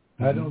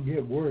 I don't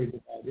get worried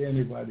about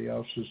anybody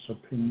else's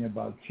opinion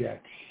about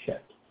jack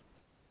shit.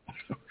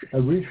 I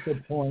reached a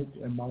point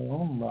in my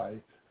own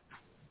life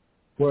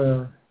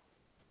where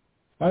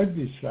I've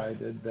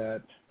decided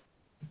that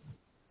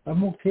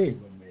I'm okay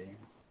with me.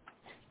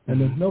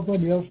 And if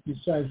nobody else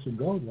decides to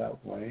go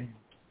that way,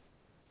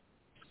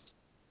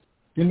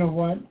 you know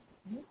what?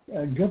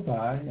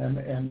 Goodbye.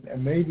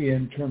 And maybe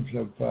in terms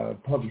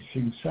of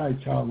publishing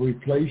sites, I'll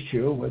replace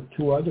you with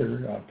 2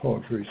 other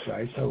poetry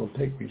sites that will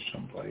take me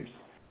someplace.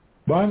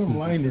 Bottom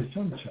line is,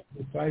 I'm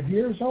 75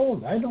 years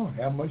old. I don't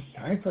have much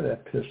time for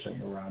that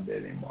pissing around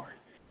anymore.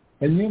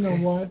 And you know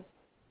what?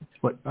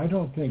 But I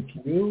don't think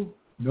you,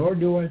 nor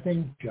do I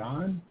think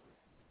John,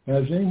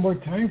 has any more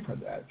time for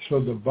that. So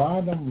the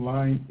bottom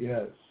line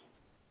is,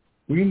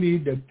 we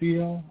need to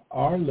feel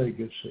our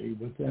legacy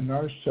within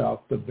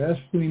ourselves the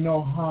best we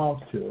know how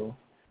to.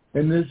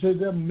 And is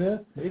it a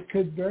myth? It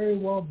could very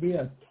well be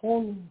a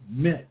total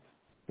myth.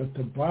 But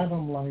the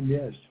bottom line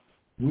is,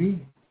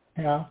 we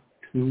have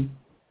to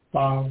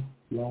follow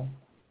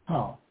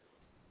how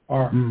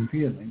our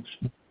feelings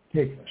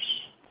take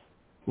us.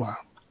 Wow.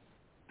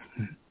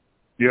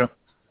 Yeah.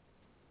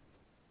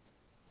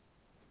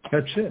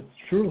 That's it.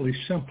 It's truly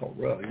simple,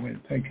 really, when you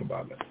think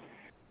about it.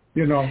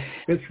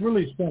 It's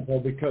really simple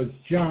because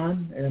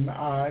John and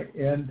I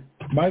and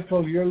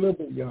Michael, you're a little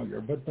bit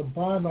younger, but the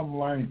bottom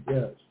line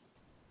is,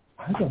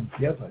 I don't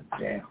give a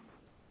damn.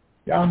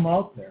 I'm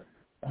out there.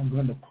 I'm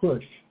going to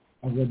push.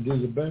 I'm going to do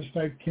the best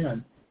I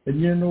can. And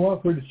you know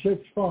what? Where the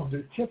chips fall,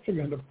 the chips are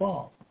going to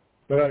fall.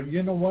 But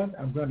you know what?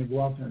 I'm going to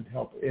go out there and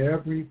help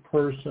every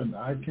person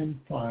I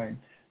can find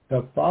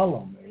to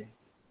follow me.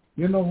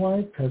 You know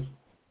why? Because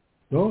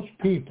those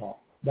people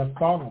that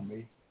follow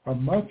me are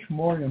much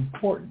more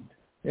important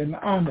in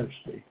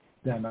honesty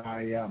than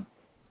I am.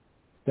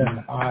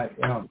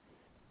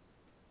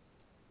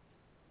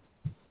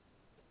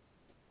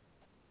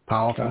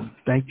 Powerful.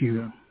 Thank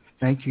you.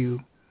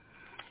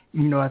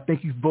 You know, I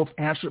think you've both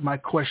answered my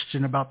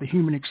question about the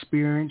human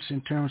experience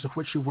in terms of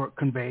what your work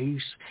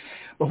conveys.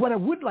 But what I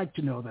would like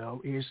to know,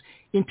 though, is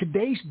in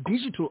today's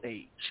digital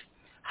age,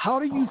 how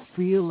do you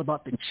feel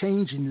about the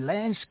changing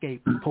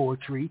landscape of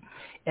poetry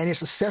and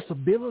its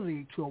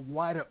accessibility to a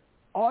wider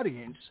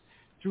audience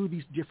through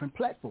these different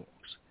platforms?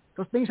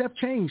 Because things have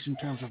changed in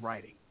terms of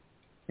writing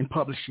and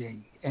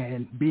publishing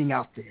and being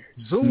out there.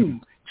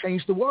 Zoom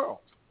changed the world.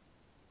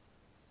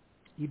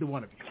 Either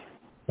one of you.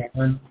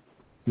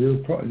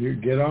 You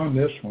get on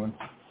this one.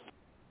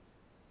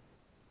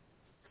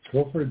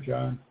 Go for it,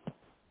 John.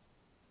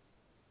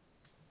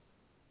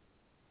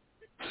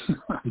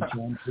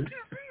 John,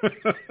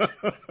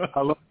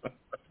 hello.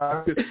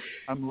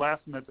 I'm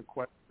laughing at the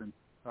question.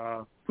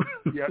 Yeah,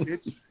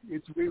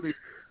 it's really,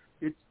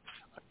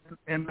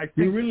 and I think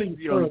you really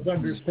sort of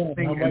understand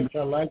how much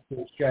I like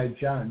this guy,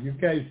 John. You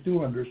guys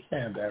do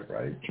understand that,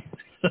 right?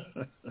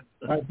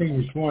 I think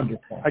he's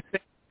wonderful.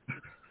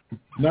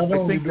 Not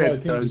only do I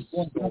think he's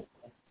wonderful,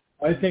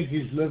 I think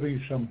he's living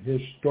some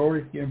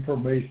historic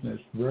information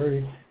that's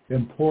very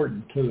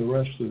important to the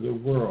rest of the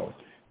world.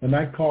 And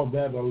I call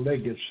that a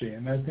legacy.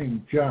 And I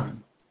think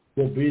John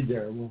will be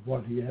there with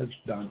what he has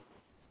done.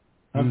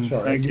 I'm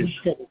sorry.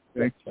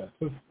 Thank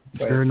you.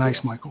 Very nice,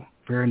 Michael.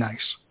 Very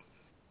nice.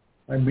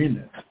 I mean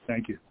it.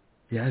 Thank you.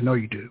 Yeah, I know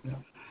you do.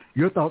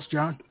 Your thoughts,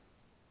 John?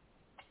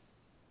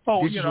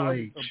 Oh, digital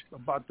age.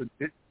 About the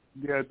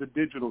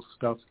digital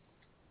stuff.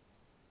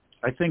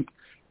 I think,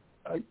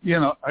 I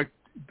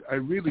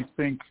really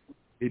think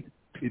it's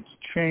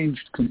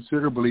changed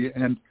considerably,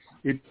 and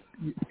it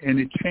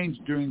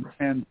changed during the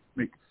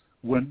pandemic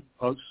when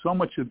so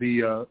much of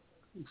the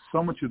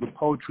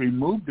poetry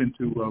moved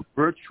into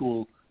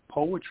virtual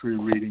poetry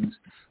readings.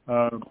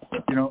 I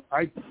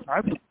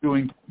was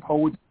doing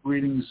poetry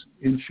readings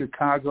in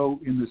Chicago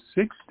in the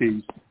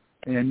 '60s,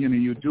 and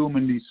you do them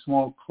in these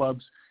small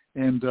clubs.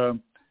 And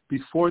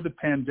before the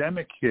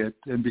pandemic hit,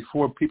 and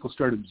before people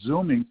started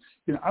Zooming,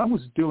 I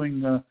was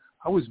doing a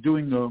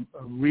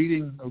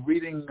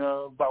reading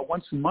about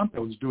once a month. I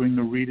was doing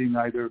a reading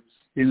either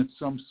in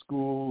some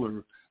school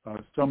or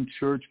some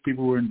church.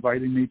 People were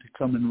inviting me to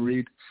come and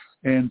read,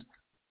 and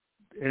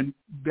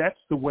that's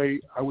the way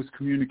I was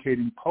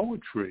communicating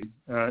poetry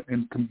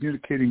and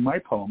communicating my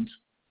poems.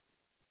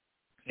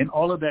 And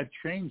all of that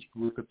changed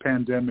with the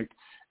pandemic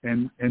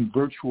and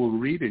virtual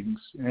readings.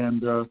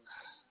 And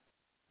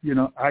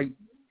I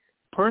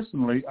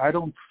personally, I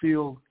don't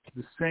feel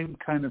the same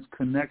kind of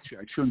connection.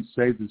 I shouldn't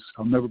say this.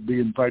 I'll never be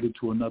invited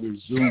to another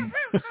Zoom.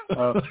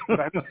 But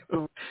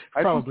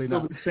I don't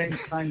feel the same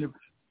kind of.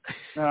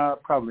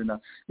 Probably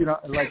not.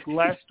 Like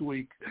last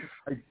week,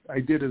 I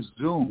did a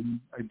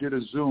Zoom.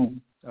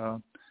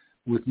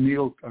 With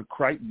Neil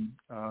Crichton,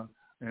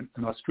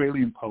 an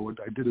Australian poet.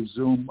 I did a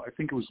Zoom. I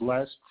think it was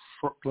last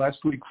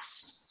week.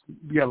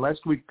 Yeah,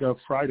 last week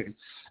Friday,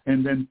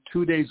 and then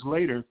 2 days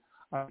later,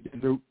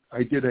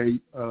 I did a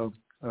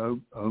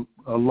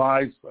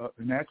live,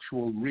 an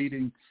actual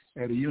reading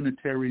at a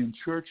Unitarian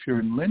church here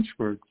in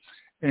Lynchburg,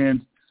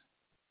 and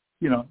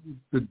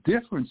the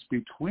difference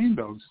between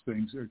those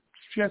things are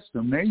just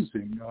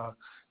amazing.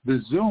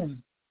 The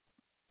Zoom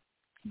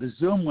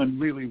went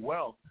really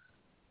well.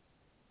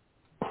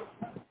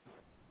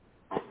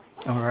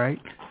 All right.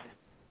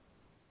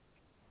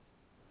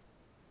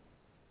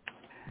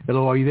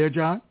 Hello, are you there,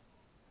 John?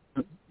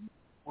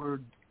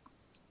 Can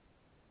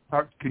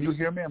you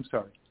hear me? I'm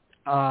sorry.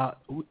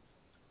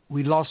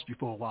 We lost you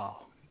for a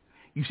while.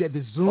 You said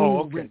the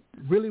Zoom went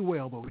really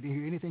well, but we didn't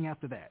hear anything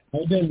after that.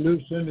 I didn't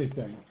lose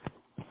anything.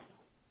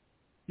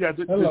 Yeah,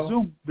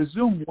 the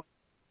Zoom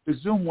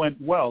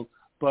went well,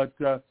 but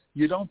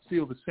you don't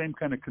feel the same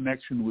kind of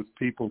connection with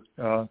people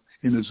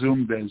in a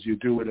Zoom as you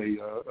do at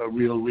a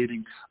real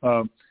reading,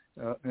 an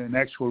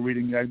actual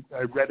reading. I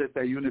read at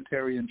that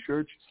Unitarian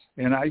church,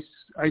 and I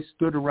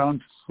stood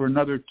around for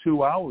another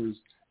 2 hours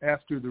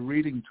after the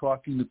reading,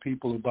 talking to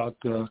people about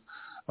the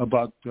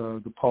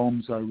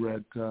poems I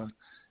read,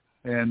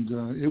 and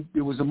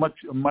it was a much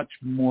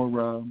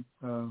more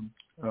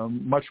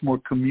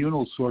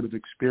communal sort of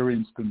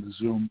experience than the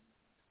Zoom.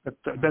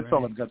 That's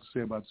all I've got to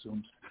say about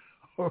Zooms.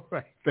 All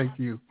right, thank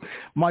you,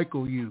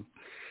 Michael.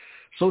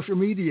 Social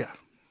media,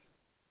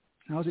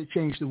 how's it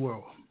changed the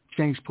world?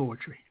 Changed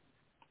poetry?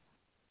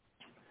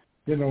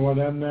 You know what?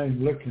 I'm not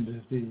looking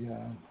at the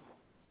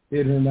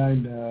 8 or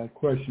 9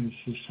 questions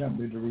you sent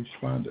me to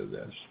respond to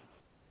this.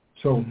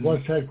 So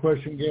what's that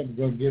question again? I'm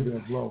going to give it a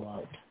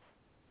blowout.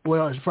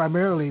 Well, it's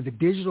primarily the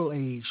digital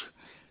age.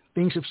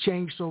 Things have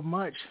changed so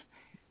much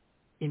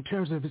in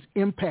terms of its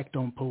impact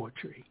on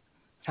poetry.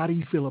 How do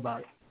you feel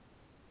about it?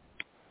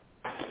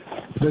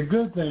 The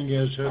good thing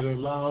is it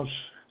allows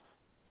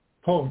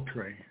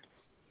poetry,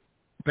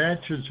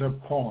 batches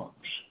of poems.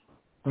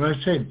 When I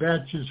say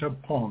batches of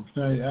poems,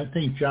 I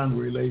think John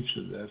relates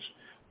to this.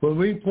 When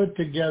we put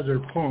together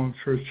poems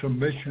for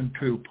submission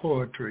to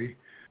poetry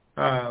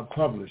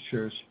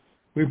publishers,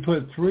 we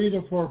put 3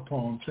 to 4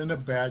 poems in a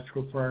batch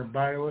with our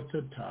bio at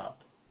the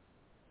top.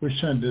 We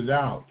send it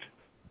out.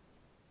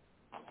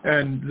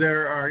 And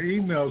there are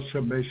email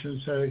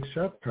submissions that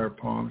accept her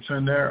poems,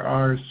 and there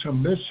are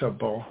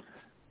submissible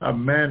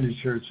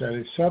managers that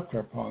accept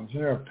her poems.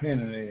 They're a pain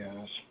in the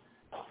ass.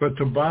 But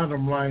the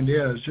bottom line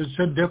is, it's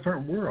a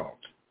different world.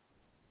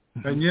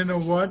 And you know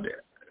what?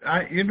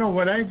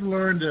 I've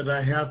learned that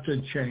I have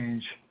to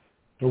change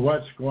to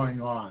what's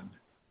going on.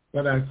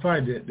 But I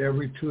fight it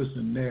every tooth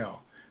and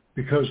nail.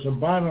 Because the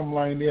bottom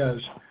line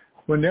is,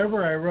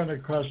 whenever I run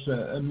across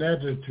an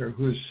editor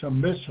who's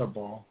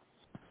submissible,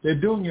 they're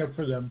doing it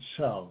for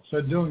themselves.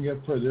 They're doing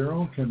it for their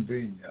own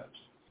convenience.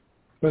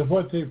 But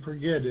what they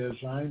forget is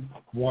I'm,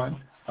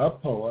 1, a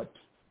poet,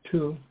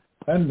 2,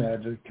 an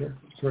editor,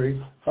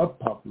 3, a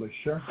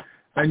publisher.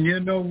 And you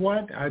know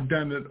what? I've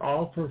done it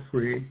all for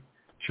free,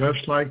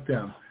 just like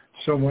them.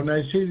 So when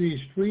I see these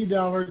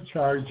 $3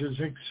 charges,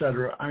 et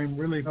cetera, I'm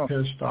really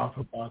pissed off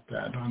about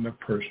that on the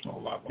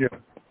personal level.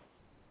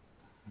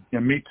 Yeah,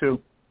 me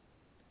too.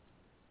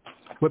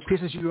 What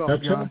pisses you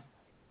off, John?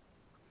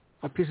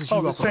 What pisses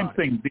you off? The same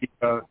thing.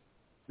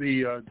 The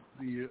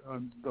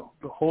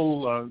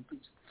whole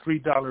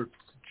 $3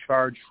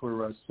 charge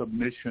for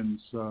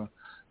submissions.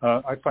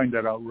 I find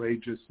that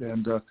outrageous,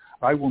 and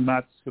I will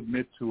not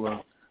submit to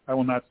a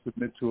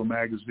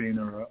magazine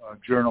or a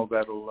journal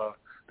that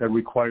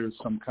requires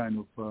some kind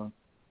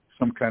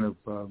of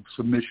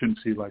submission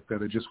fee like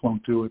that. I just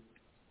won't do it.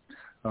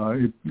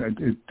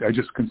 I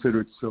just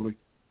consider it silly.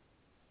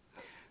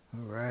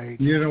 All right.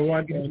 You know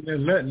what?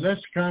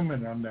 Let's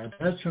comment on that.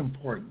 That's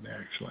important,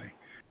 actually.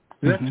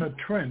 That's a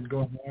trend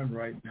going on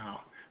right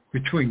now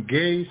between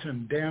gays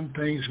and damn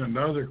things and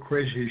other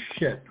crazy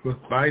shit with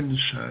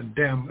Biden's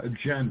damn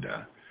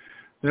agenda,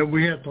 that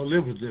we have to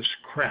live with this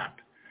crap.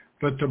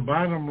 But the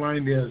bottom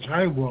line is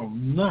I will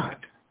not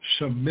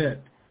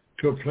submit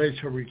to a place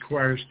that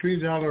requires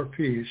 $3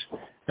 fees.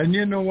 And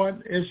you know what?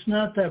 It's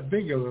not that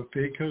big of a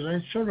fee because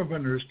I sort of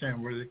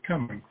understand where they're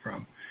coming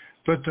from.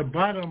 But the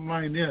bottom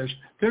line is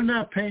they're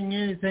not paying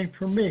anything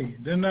for me.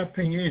 They're not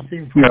paying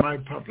anything for my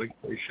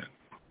publication.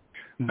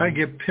 I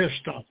get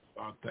pissed off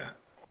about that.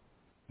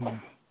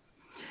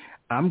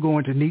 I'm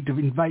going to need to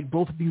invite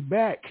both of you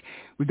back.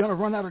 We're going to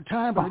run out of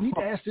time, but I need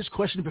to ask this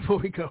question before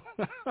we go.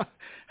 Okay.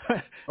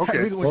 I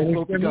really want you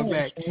both to come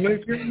back.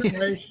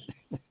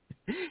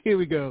 Here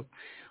we go.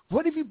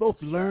 What have you both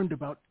learned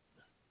about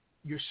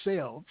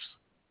yourselves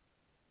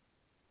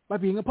by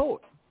being a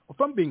poet or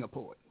from being a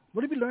poet?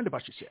 What have you learned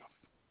about yourself?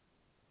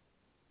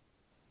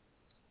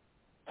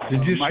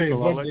 Did you say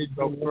Michael, what did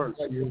you learn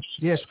about yourself?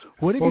 Yes.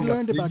 What have you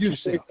learned about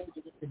yourself?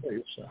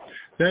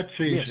 That's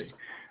easy. Yes.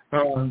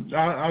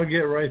 I'll get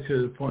right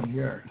to the point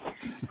here.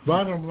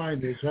 Bottom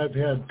line is I've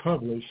had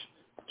published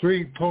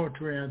 3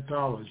 poetry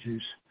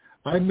anthologies.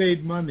 I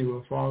made money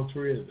with all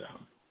 3 of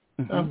them.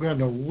 I'm going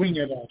to wing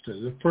it out there.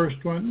 The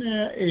first one,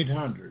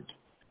 $800.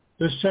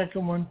 The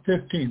second one,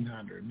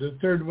 $1,500. The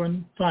third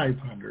one,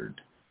 $500.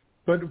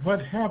 But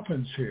what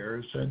happens here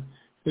is that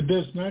it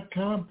does not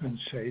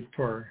compensate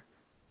for,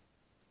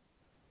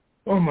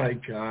 oh my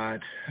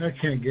God, I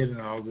can't get in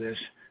all this.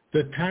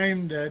 The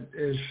time that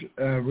is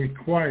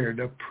required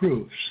of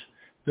proofs,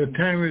 the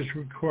time is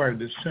required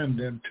to send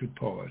them to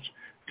poets,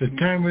 the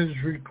time is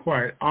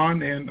required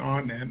on and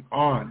on and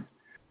on.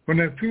 When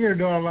I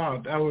figured it all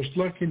out, I was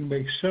looking to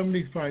make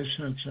 75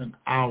 cents an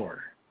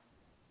hour.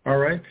 All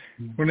right?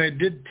 When I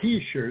did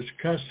T-shirts,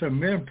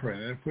 custom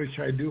imprinted, which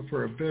I do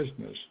for a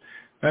business,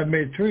 I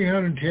made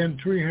 310,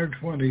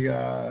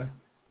 320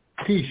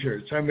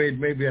 T-shirts. I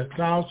made maybe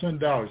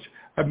 $1,000.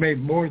 I made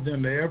more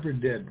than I ever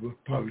did with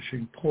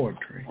publishing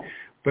poetry.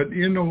 But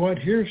you know what?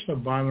 Here's the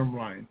bottom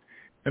line,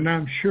 and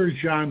I'm sure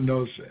John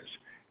knows this.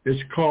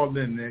 It's called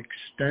an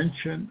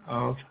extension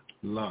of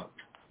love.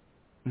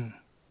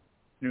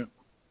 Yeah.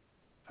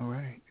 All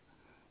right.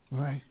 All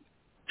right.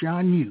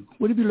 John,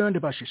 what have you learned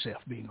about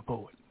yourself being a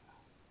poet?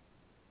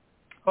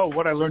 Oh,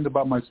 what I learned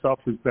about myself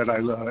is that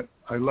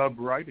I love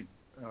writing,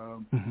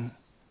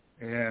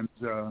 and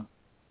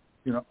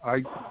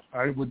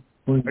I would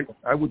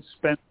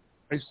spend.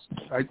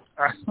 I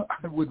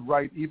would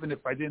write even if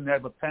I didn't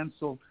have a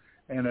pencil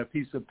and a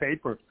piece of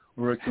paper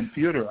or a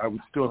computer. I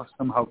would still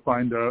somehow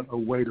find a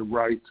way to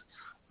write.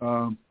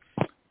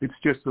 It's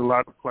just a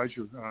lot of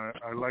pleasure.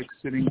 I like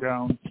sitting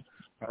down.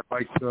 I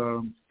like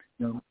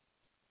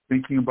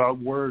thinking about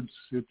words.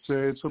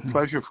 It's a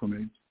pleasure for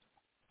me.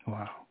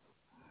 Wow.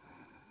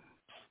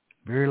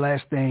 Very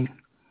last thing,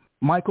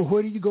 Michael.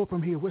 Where do you go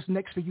from here? What's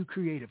next for you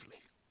creatively?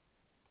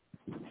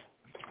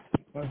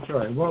 I'm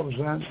sorry, what was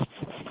that?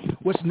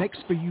 What's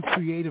next for you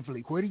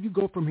creatively? Where do you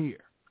go from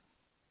here?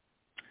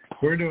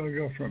 Where do I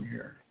go from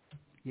here?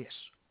 Yes,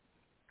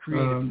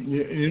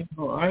 creatively.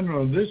 I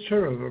know this is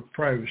sort of a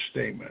private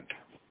statement,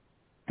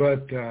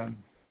 but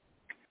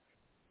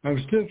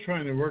I'm still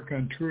trying to work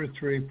on 2 or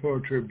 3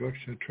 poetry books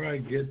to try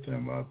to get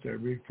them out there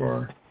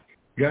before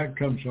God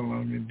comes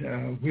along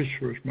and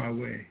whispers my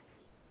way.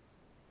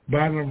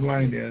 Bottom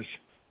line is,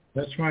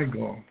 that's my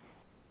goal.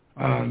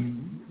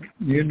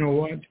 You know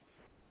what?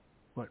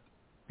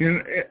 You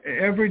know,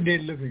 everyday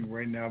living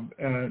right now,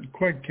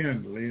 quite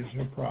candidly, is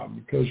a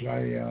problem because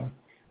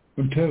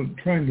until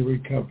trying to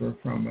recover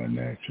from an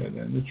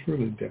accident. It's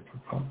really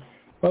difficult.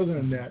 Other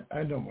than that,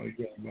 I don't really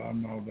get about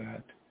all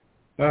that.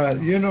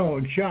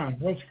 John,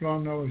 what's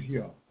going on with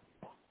you?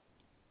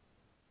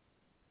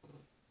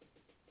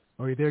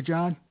 Are you there,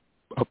 John?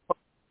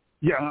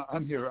 Yeah,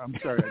 I'm here. I'm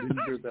sorry, I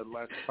didn't hear that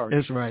last part.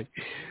 That's right.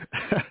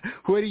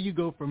 Where do you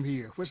go from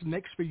here? What's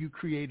next for you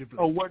creatively?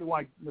 Oh, where do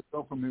I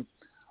go from here?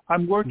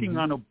 I'm working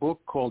on a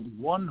book called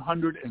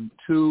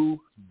 102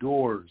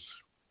 Doors,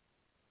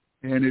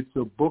 and it's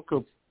a book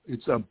of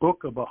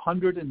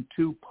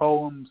 102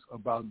 poems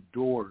about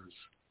doors.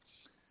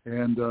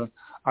 And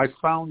I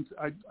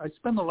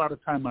spend a lot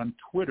of time on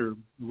Twitter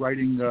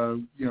writing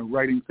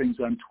things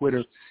on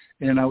Twitter,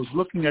 and I was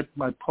looking at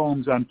my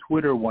poems on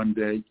Twitter one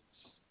day,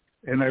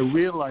 and I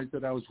realized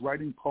that I was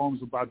writing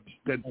poems about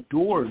that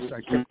doors. I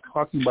kept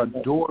talking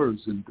about doors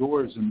and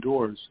doors and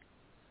doors,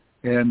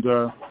 and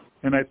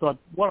I thought,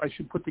 well, I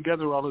should put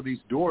together all of these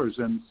doors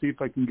and see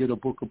if I can get a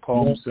book of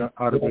poems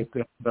out of it.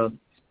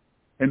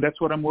 And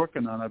that's what I'm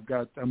working on. I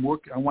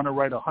want to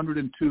write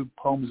 102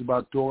 poems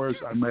about doors.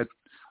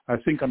 I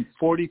think I'm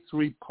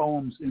 43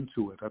 poems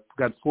into it. I've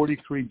got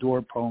 43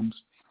 door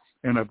poems,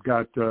 and I've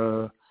got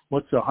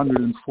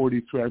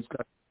 143? I've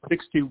got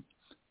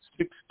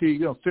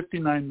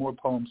 59 more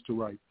poems to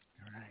write.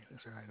 All right,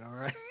 that's right.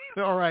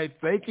 All right.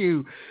 Thank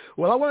you.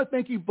 Well, I want to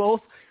thank you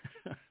both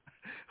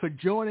for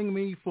joining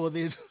me for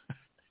this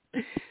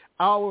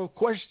hour of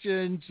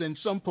questions and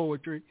some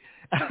poetry.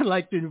 I'd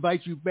like to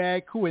invite you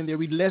back when there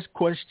will be less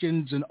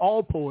questions and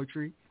all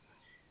poetry.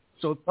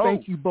 So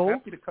thank you both.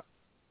 Happy to come.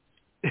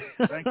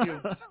 Thank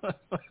you.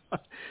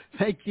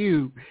 Thank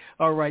you.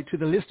 All right, to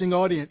the listening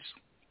audience,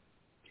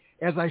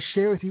 as I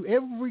share with you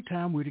every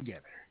time we're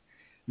together,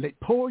 let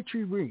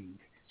poetry ring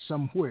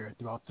somewhere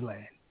throughout the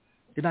land.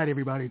 Good night,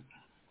 everybody.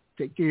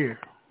 Take care.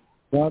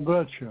 God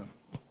bless you.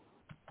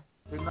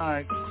 Good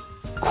night.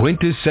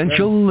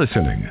 Quintessential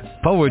Listening,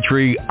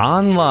 Poetry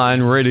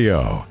Online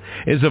Radio,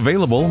 is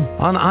available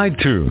on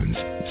iTunes,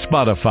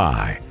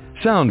 Spotify,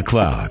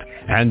 SoundCloud,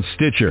 and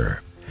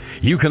Stitcher.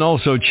 You can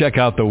also check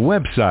out the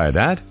website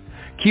at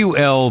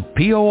QLPOR.com.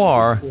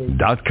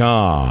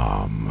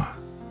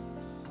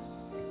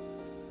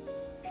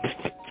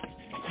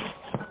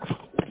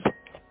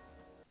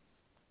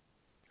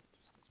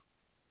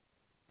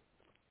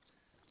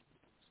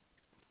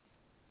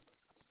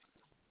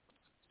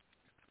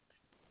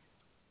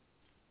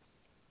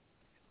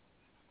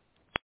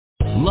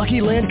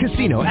 Lucky Land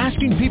Casino,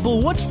 asking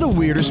people, what's the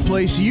weirdest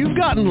place you've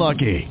gotten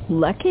lucky?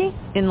 Lucky?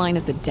 In line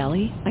at the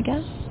deli, I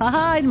guess?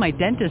 Aha, in my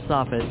dentist's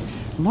office.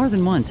 More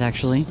than once,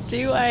 actually.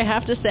 Do I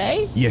have to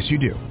say? Yes, you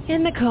do.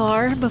 In the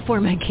car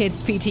before my kids'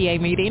 PTA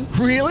meeting.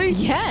 Really?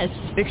 Yes.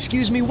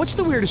 Excuse me, what's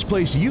the weirdest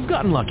place you've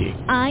gotten lucky?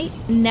 I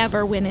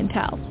never win and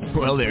tell.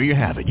 Well, there you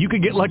have it. You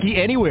can get lucky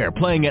anywhere,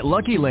 playing at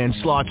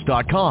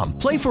LuckyLandSlots.com.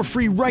 Play for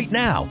free right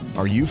now.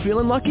 Are you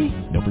feeling lucky?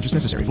 No purchase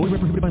necessary. Void where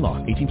prohibited by law.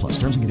 18+.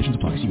 Terms and conditions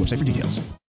apply. See website for details.